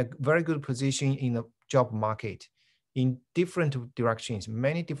in a very good position in the job market in different directions,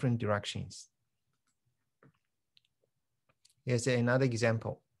 many different directions. Here's another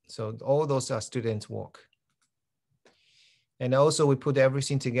example. So all those are students' work. And also we put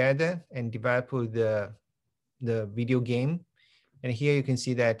everything together and develop the video game. And here you can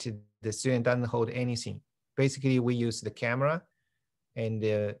see that the student doesn't hold anything. Basically, we use the camera and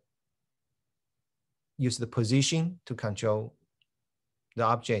use the position to control the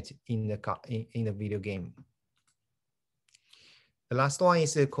object in the video game. The last one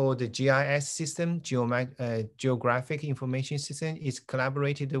is called the GIS system, Geographic Information System. It's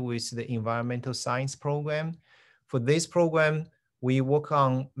collaborated with the environmental science program. For this program, we work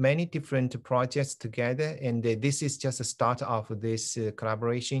on many different projects together, and this is just a start of this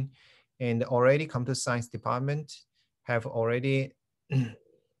collaboration. And already computer science department have already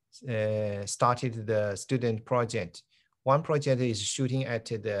started the student project. One project is shooting at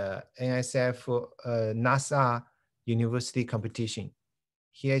the NSF NASA university competition.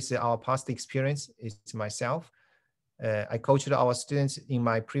 Here is our past experience. It's myself. I coached our students in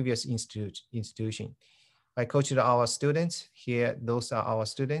my previous institution. I coached our students here. Those are our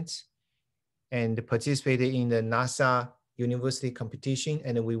students, and participated in the NASA university competition.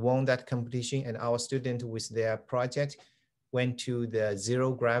 And we won that competition. And our student with their project went to the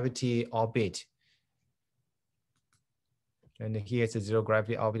zero gravity orbit. And here's the zero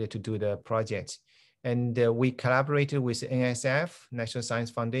gravity orbit to do the project. And we collaborated with NSF, National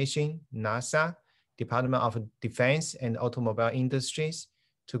Science Foundation, NASA, Department of Defense and Automobile Industries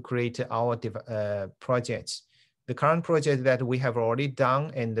to create our projects. The current project that we have already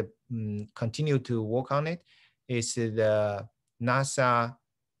done and continue to work on it is the NASA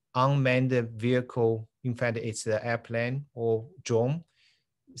unmanned vehicle. In fact, it's the airplane or drone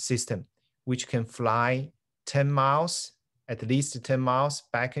system, which can fly 10 miles, at least 10 miles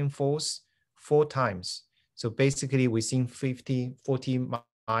back and forth 4 times. So basically within 40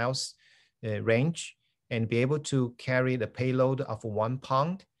 miles range, and be able to carry the payload of 1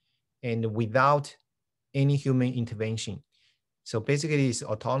 pound and without any human intervention. So basically it's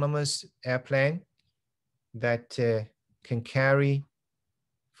autonomous airplane that can carry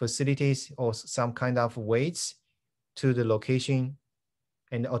facilities or some kind of weights to the location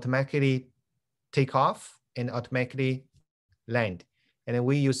and automatically take off and automatically land. And then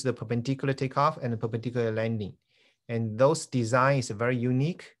we use the perpendicular takeoff and the perpendicular landing. And those designs is very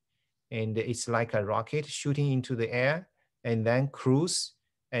unique. And it's like a rocket shooting into the air and then cruise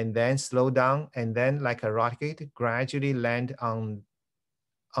and then slow down and then like a rocket gradually land on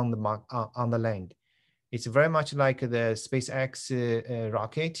the land. It's very much like the SpaceX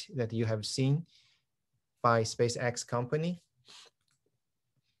rocket that you have seen by SpaceX company,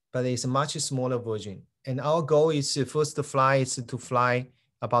 but it's a much smaller version. And our goal is to fly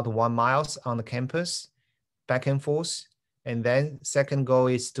about 1 mile on the campus, back and forth. And then second goal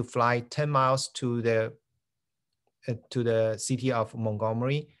is to fly 10 miles to the city of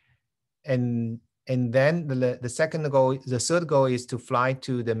Montgomery. And then the third goal is to fly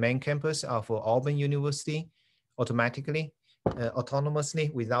to the main campus of Auburn University automatically,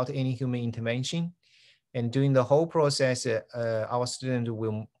 autonomously without any human intervention. And during the whole process, our students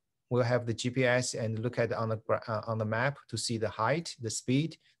will have the GPS and look at on the map to see the height, the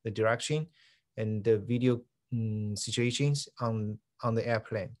speed, the direction, and the video situations on the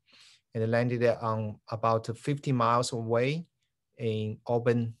airplane. And it landed on about 50 miles away in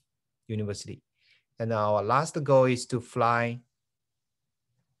Auburn University. And our last goal is to fly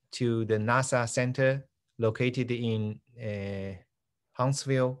to the NASA center located in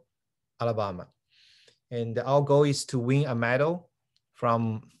Huntsville, Alabama. And our goal is to win a medal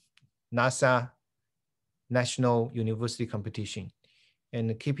from NASA National University competition.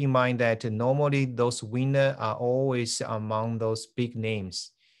 And keep in mind that normally those winners are always among those big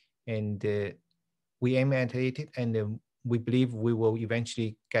names. And we aim at it, and we believe we will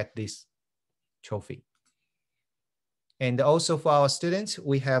eventually get this trophy. And also for our students,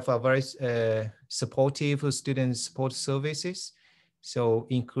 we have a very supportive student support services. So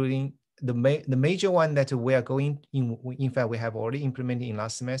including the major one that we are going in fact, we have already implemented in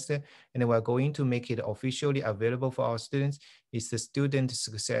last semester, and we're going to make it officially available for our students, is the student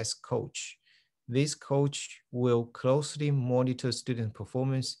success coach. This coach will closely monitor student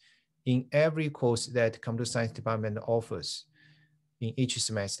performance in every course that computer science department offers in each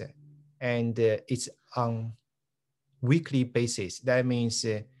semester. And it's on weekly basis. That means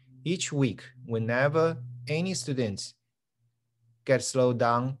each week, whenever any students get slowed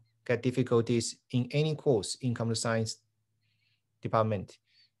down, get difficulties in any course in computer science department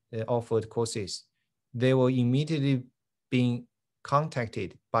offered courses, they will immediately be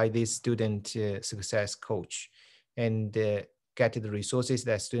contacted by this student success coach and get the resources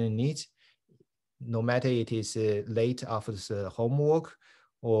that student needs, no matter it is late after the homework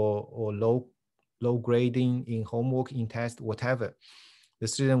or low grading in homework, in test, whatever. The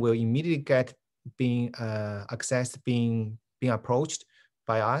student will immediately get being accessed, being approached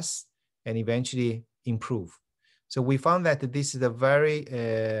by us, and eventually improve. So we found that this is a very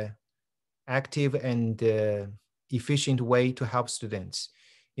active and efficient way to help students.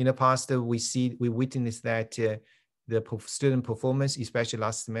 In the past, we witnessed that the student performance, especially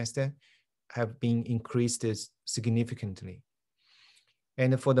last semester, have been increased significantly.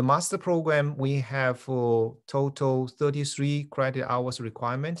 And for the master program, we have for total 33 credit hours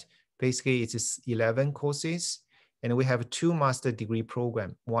requirement. Basically, it's 11 courses. And we have 2 master degree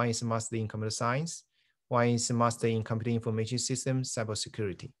programs. One is master in computer science. One is master in computer information systems,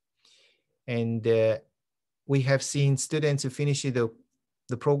 cybersecurity. And we have seen students finish the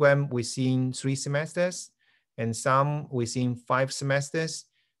program within 3 semesters, and some within 5 semesters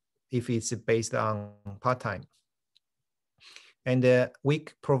if it's based on part-time. And we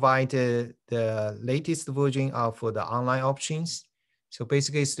provide the latest version of the online options. So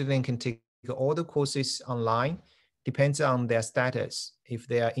basically, students can take all the courses online, depends on their status. If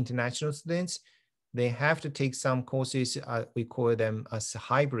they are international students, they have to take some courses, we call them as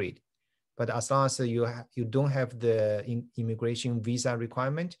hybrid. But as long as you don't have the immigration visa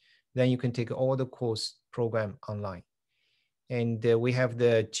requirement, then you can take all the course program online. And we have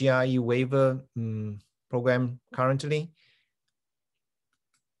the GRE waiver program currently.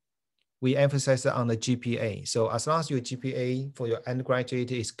 We emphasize on the GPA. So as long as your GPA for your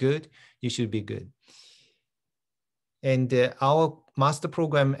undergraduate is good, you should be good. And our master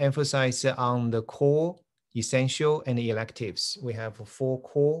program emphasizes on the core, essential, and electives. We have 4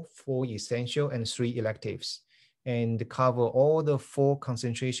 core, 4 essential, and 3 electives, and cover all the 4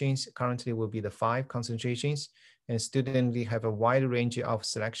 concentrations. Currently will be the 5 concentrations, and students have a wide range of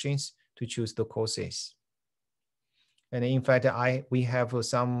selections to choose the courses. And in fact, we have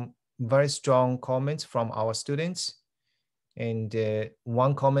some very strong comments from our students. And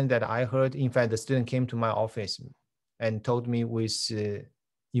one comment that I heard, in fact, the student came to my office and told me with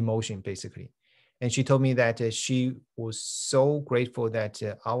emotion, basically. And she told me that she was so grateful that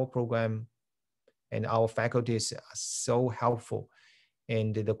our program and our faculties are so helpful.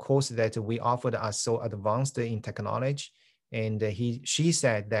 And the course that we offered are so advanced in technology. And she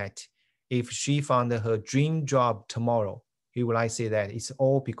said that if she found her dream job tomorrow, he would like to say that it's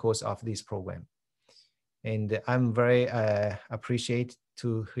all because of this program. And I'm very appreciate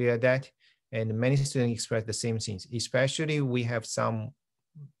to hear that. And many students express the same things, especially we have some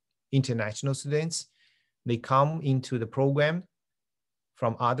international students. They come into the program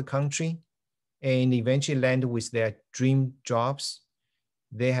from other country and eventually land with their dream jobs.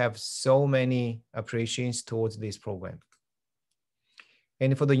 They have so many appreciations towards this program.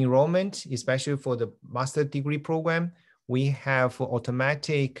 And for the enrollment, especially for the master degree program, we have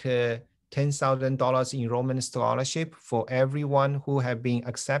automatic $10,000 enrollment scholarship for everyone who have been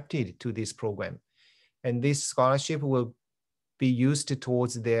accepted to this program. And this scholarship will be used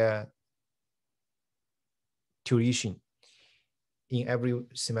towards their tuition in every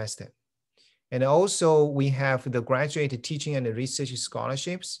semester. And also we have the graduate teaching and research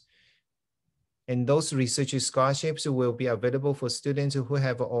scholarships. And those research scholarships will be available for students who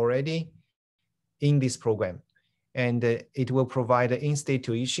have already in this program. And it will provide in-state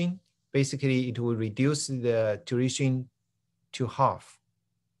tuition. Basically, it will reduce the tuition to half.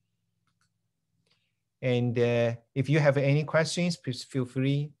 And if you have any questions, please feel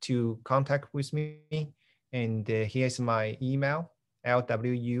free to contact with me. And here's my email,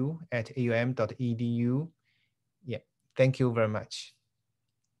 lwu@aum.edu. Yeah, thank you very much.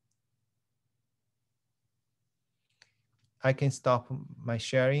 I can stop my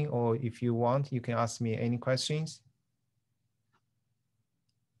sharing, or if you want, you can ask me any questions.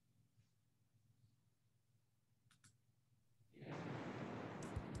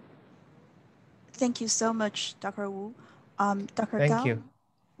 Thank you so much, Dr. Wu. Dr. Thank Gao, you.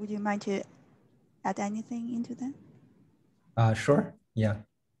 would you mind to add anything into that? Sure, yeah.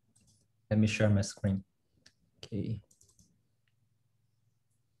 Let me share my screen. Okay.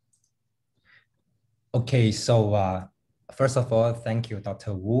 Okay, so first of all, thank you,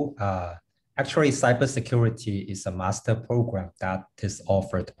 Dr. Wu. Actually, cybersecurity is a master program that is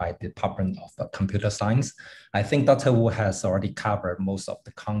offered by the Department of Computer Science. I think Dr. Wu has already covered most of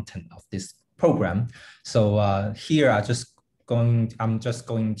the content of this program. So here I'm just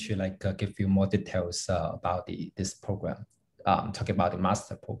going to give you more details about this program, talking about the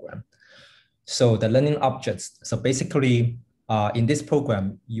master program. So the learning objects. So basically, in this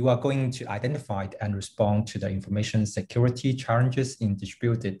program, you are going to identify and respond to the information security challenges in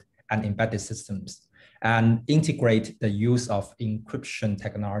distributed and embedded systems, and integrate the use of encryption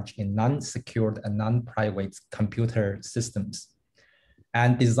technology in non-secured and non-private computer systems,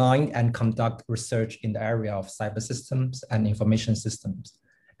 and design and conduct research in the area of cyber systems and information systems,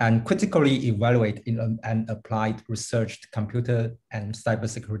 and critically evaluate and applied research to computer and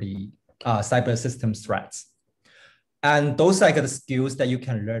cybersecurity, cyber system threats. And those are the skills that you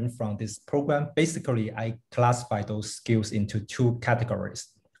can learn from this program. Basically, I classify those skills into two categories.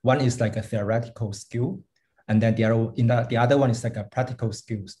 One is like a theoretical skill, and then the other one is like a practical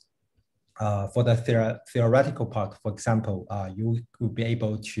skills. For the theoretical part, for example, you will be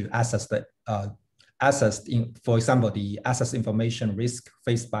able to assess the for example, the access information risk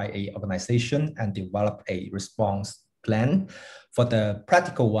faced by an organization and develop a response plan. For the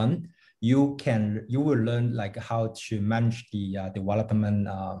practical one, you will learn like how to manage the development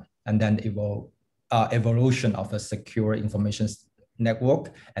and then evolution of a secure information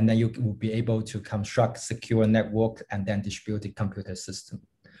network, and then you will be able to construct secure network and then distributed computer system.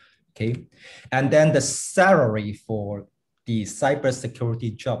 Okay, and then the salary for the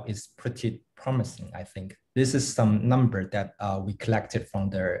cybersecurity job is pretty promising. I think this is some number that we collected from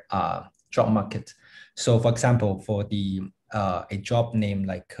the job market. So, for example, for the a job name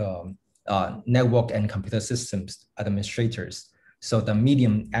like network and computer systems administrators, so the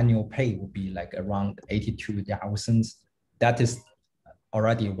median annual pay would be like around 82,000. That is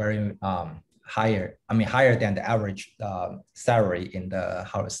already very higher. I mean, higher than the average salary in the,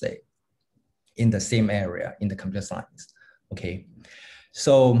 how to say, in the same area in the computer science. Okay,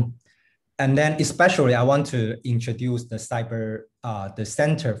 so, and then especially I want to introduce the Center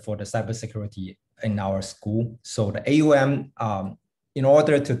for the Cybersecurity in our school. So the AUM, in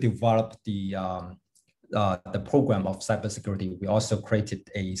order to develop the program of cybersecurity, we also created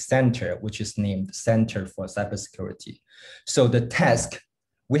a center which is named Center for Cybersecurity. So the task,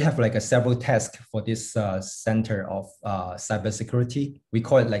 we have like several tasks for this Center of Cybersecurity. We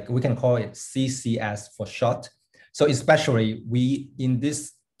call it like, we can call it CCS for short. So especially we, in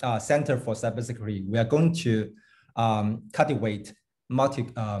this Center for Cybersecurity, we are going to cultivate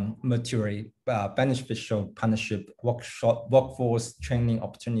mutually beneficial partnership, workforce training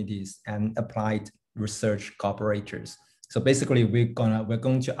opportunities, and applied research cooperators. So basically, we're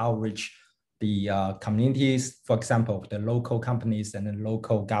going to outreach the communities, for example, the local companies and the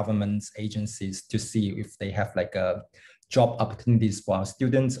local government agencies, to see if they have like a job opportunities for our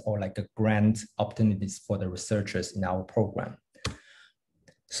students or like a grant opportunities for the researchers in our program.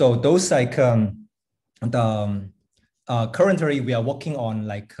 So those like currently we are working on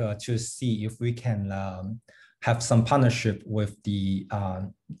like to see if we can have some partnership with the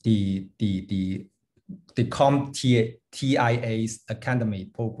CompTIA's Academy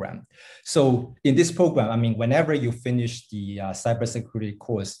program. So in this program, I mean, whenever you finish the cybersecurity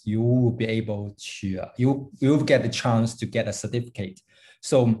course, you will be able to, you will get the chance to get a certificate.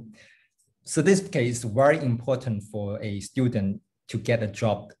 So certificate is very important for a student to get a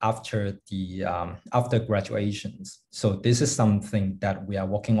job after the after graduations. So this is something that we are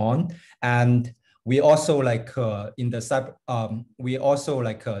working on, and we also like in the cyber, we also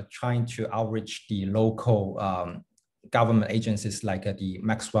like trying to outreach the local government agencies like the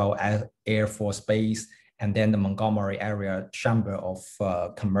Maxwell Air Force Base, and then the Montgomery Area Chamber of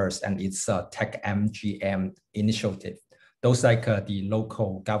Commerce and its Tech MGM initiative. Those like the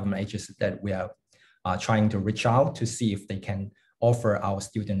local government agencies that we are trying to reach out to see if they can offer our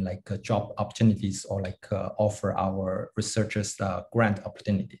students like job opportunities or like offer our researchers grant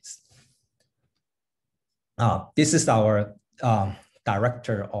opportunities. This is our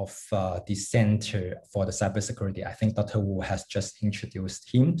director of the Center for the Cybersecurity. I think Dr. Wu has just introduced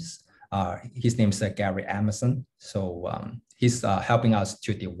him. His name is Gary Emerson. So he's helping us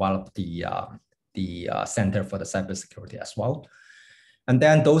to develop the Center for the Cybersecurity as well. And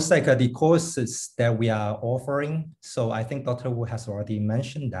then those like the courses that we are offering. So I think Dr. Wu has already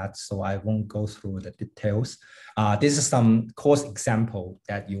mentioned that, so I won't go through the details. This is some course example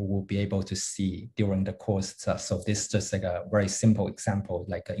that you will be able to see during the course. So this is just like a very simple example,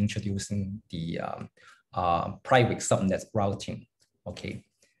 like introducing the private subnet routing, okay.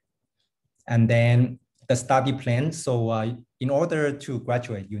 And then the study plan. So in order to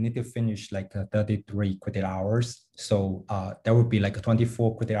graduate, you need to finish like 33 credit hours. So there will be like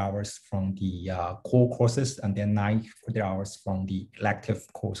 24 credit hours from the core courses, and then 9 credit hours from the elective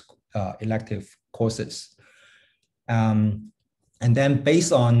courses. And then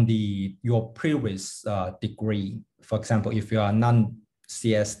based on your previous degree, for example, if you are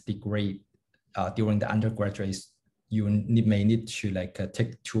non-CS degree during the undergraduate, you may need to like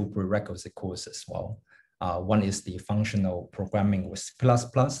take 2 prerequisite courses as well. One is the functional programming with C++.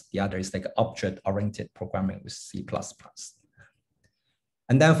 The other is like object-oriented programming with C++.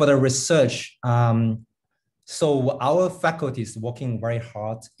 And then for the research, so our faculty is working very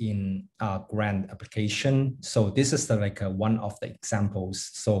hard in grant application. So this is like one of the examples.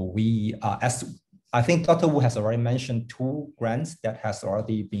 So we, as I think Dr. Wu has already mentioned, 2 grants that has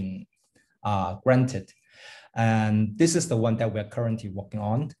already been granted. And this is the one that we're currently working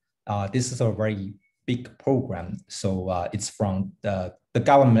on. This is a very big program. So it's from the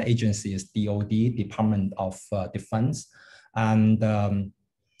government agency is DOD, Department of Defense. And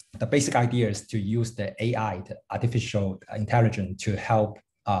the basic idea is to use the AI, the artificial intelligence, to help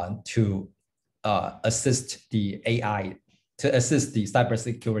to assist the AI, to assist the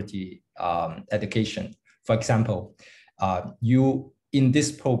cybersecurity education. For example, in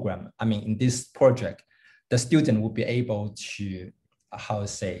this program, in this project, the student will be able to,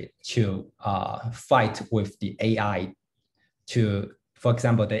 fight with the AI for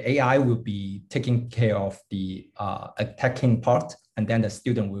example, the AI will be taking care of the attacking part, and then the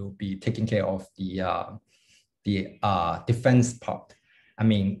student will be taking care of the defense part.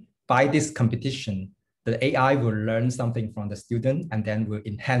 By this competition, the AI will learn something from the student and then will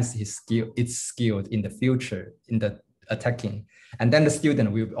enhance its skill in the future in the attacking. And then the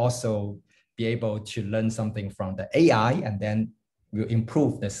student will also be able to learn something from the AI, and then will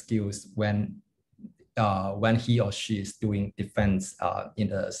improve the skills when he or she is doing defense in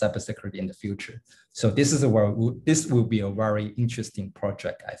the cybersecurity in the future. So this will be a very interesting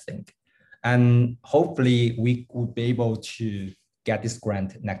project, I think. And hopefully we will be able to get this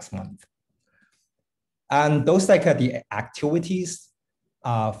grant next month. And those like the activities,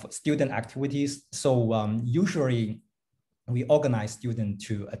 student activities. So usually we organize students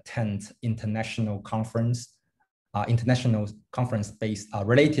to attend international conference based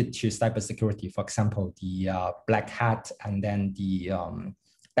related to cybersecurity. For example, the Black Hat and then the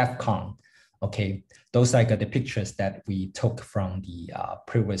DEF CON. Okay, those are the pictures that we took from the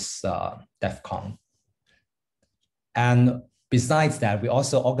previous DEF CON. And besides that, we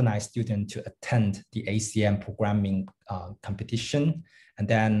also organize students to attend the ACM programming competition. And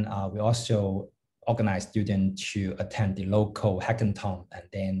then we also organize students to attend the local hackathon and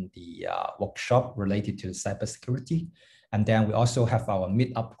then the workshop related to cybersecurity. And then we also have our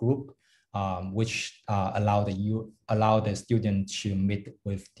meetup group, which allow the student to meet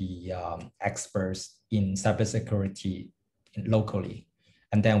with the experts in cybersecurity locally.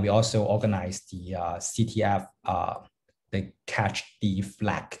 And then we also organize the CTF, the Catch the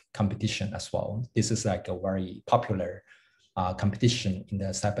Flag competition as well. This is like a very popular competition in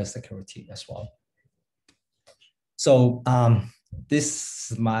the cybersecurity as well. So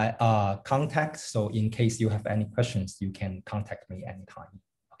this is my contact. So in case you have any questions, you can contact me anytime.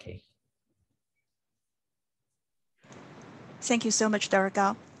 Okay. Thank you so much, Dr.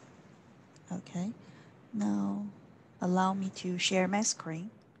 Gao. Okay, now allow me to share my screen.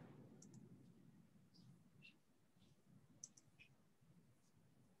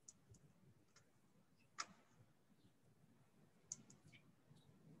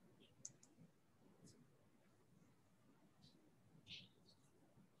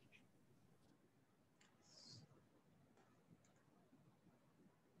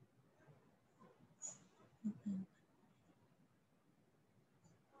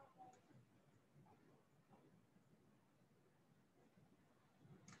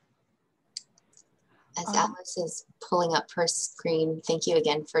 As Alice is pulling up her screen, thank you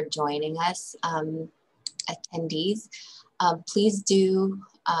again for joining us, attendees. Please do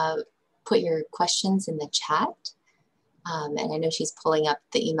put your questions in the chat. And I know she's pulling up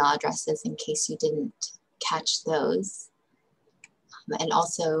the email addresses in case you didn't catch those. And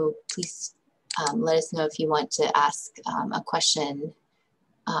also, please let us know if you want to ask a question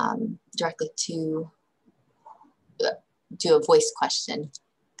directly to do a voice question.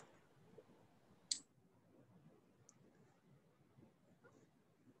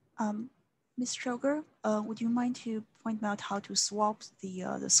 Ms. Sugar, would you mind to point out how to swap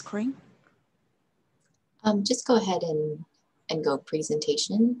the screen? Just go ahead and go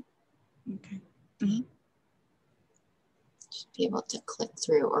presentation. Okay. Mm-hmm. Should be able to click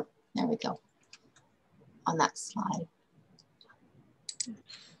through, or there we go, on that slide.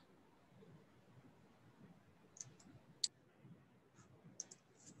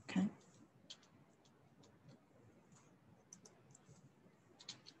 Okay.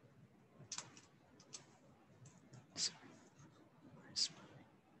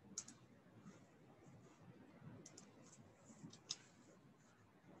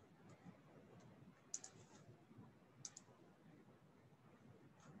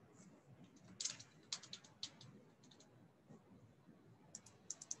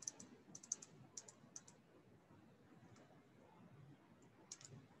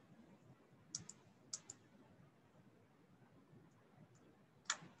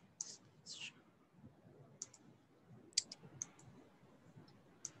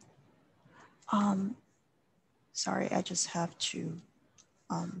 Sorry, I just have to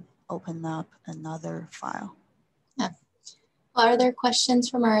open up another file. Yeah. Well, are there questions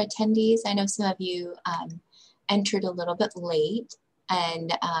from our attendees? I know some of you entered a little bit late,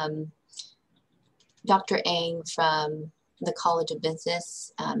 and Dr. Ang from the College of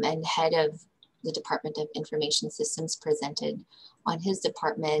Business and head of the Department of Information Systems presented on his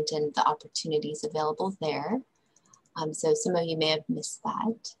department and the opportunities available there. So some of you may have missed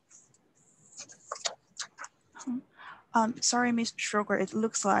that. Sorry, Ms. Sugar, it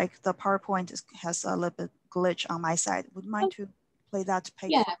looks like the PowerPoint has a little bit glitch on my side. Would you mind to play that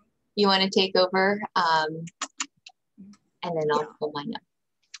page? Yeah, you want to take over and then I'll pull mine up.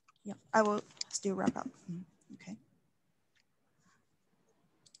 Yeah, I will still wrap up. Okay.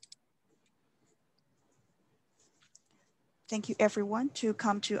 Thank you everyone to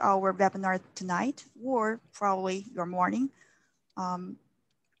come to our webinar tonight, or probably your morning. I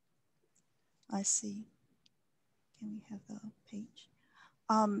see. Can we have the page?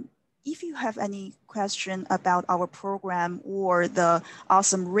 If you have any question about our program or the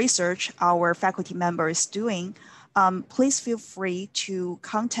awesome research our faculty member is doing, please feel free to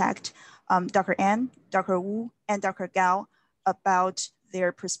contact Dr. An, Dr. Wu, and Dr. Gao about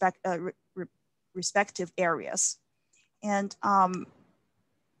their respective areas. And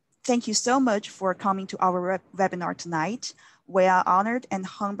thank you so much for coming to our webinar tonight. We are honored and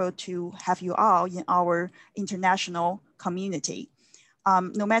humbled to have you all in our international community.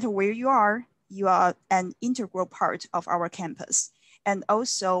 No matter where you are an integral part of our campus. And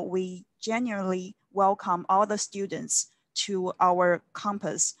also we genuinely welcome all the students to our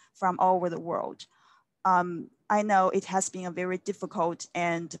campus from all over the world. I know it has been a very difficult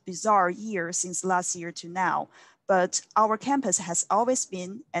and bizarre year since last year to now, but our campus has always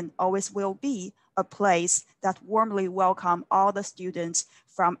been and always will be a place that warmly welcome all the students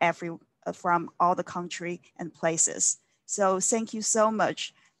from all the country and places. So thank you so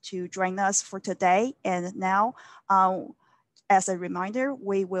much to join us for today. And now, as a reminder,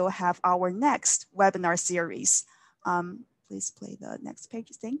 we will have our next webinar series. Please play the next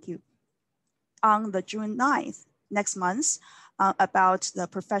page, thank you. On the June 9th, next month, about the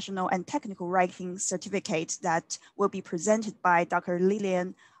professional and technical writing certificate that will be presented by Dr.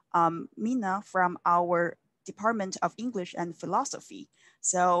 Lillian Mina from our Department of English and Philosophy.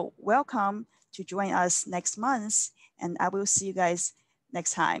 So welcome to join us next month, and I will see you guys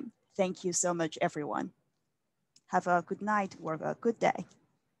next time. Thank you so much, everyone. Have a good night or a good day.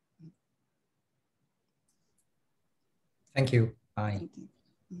 Thank you. Bye. Thank you.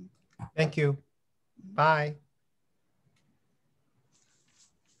 Thank you. Bye.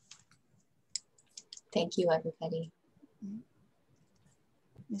 Thank you, everybody.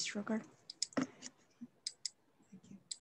 Ms. Sugar.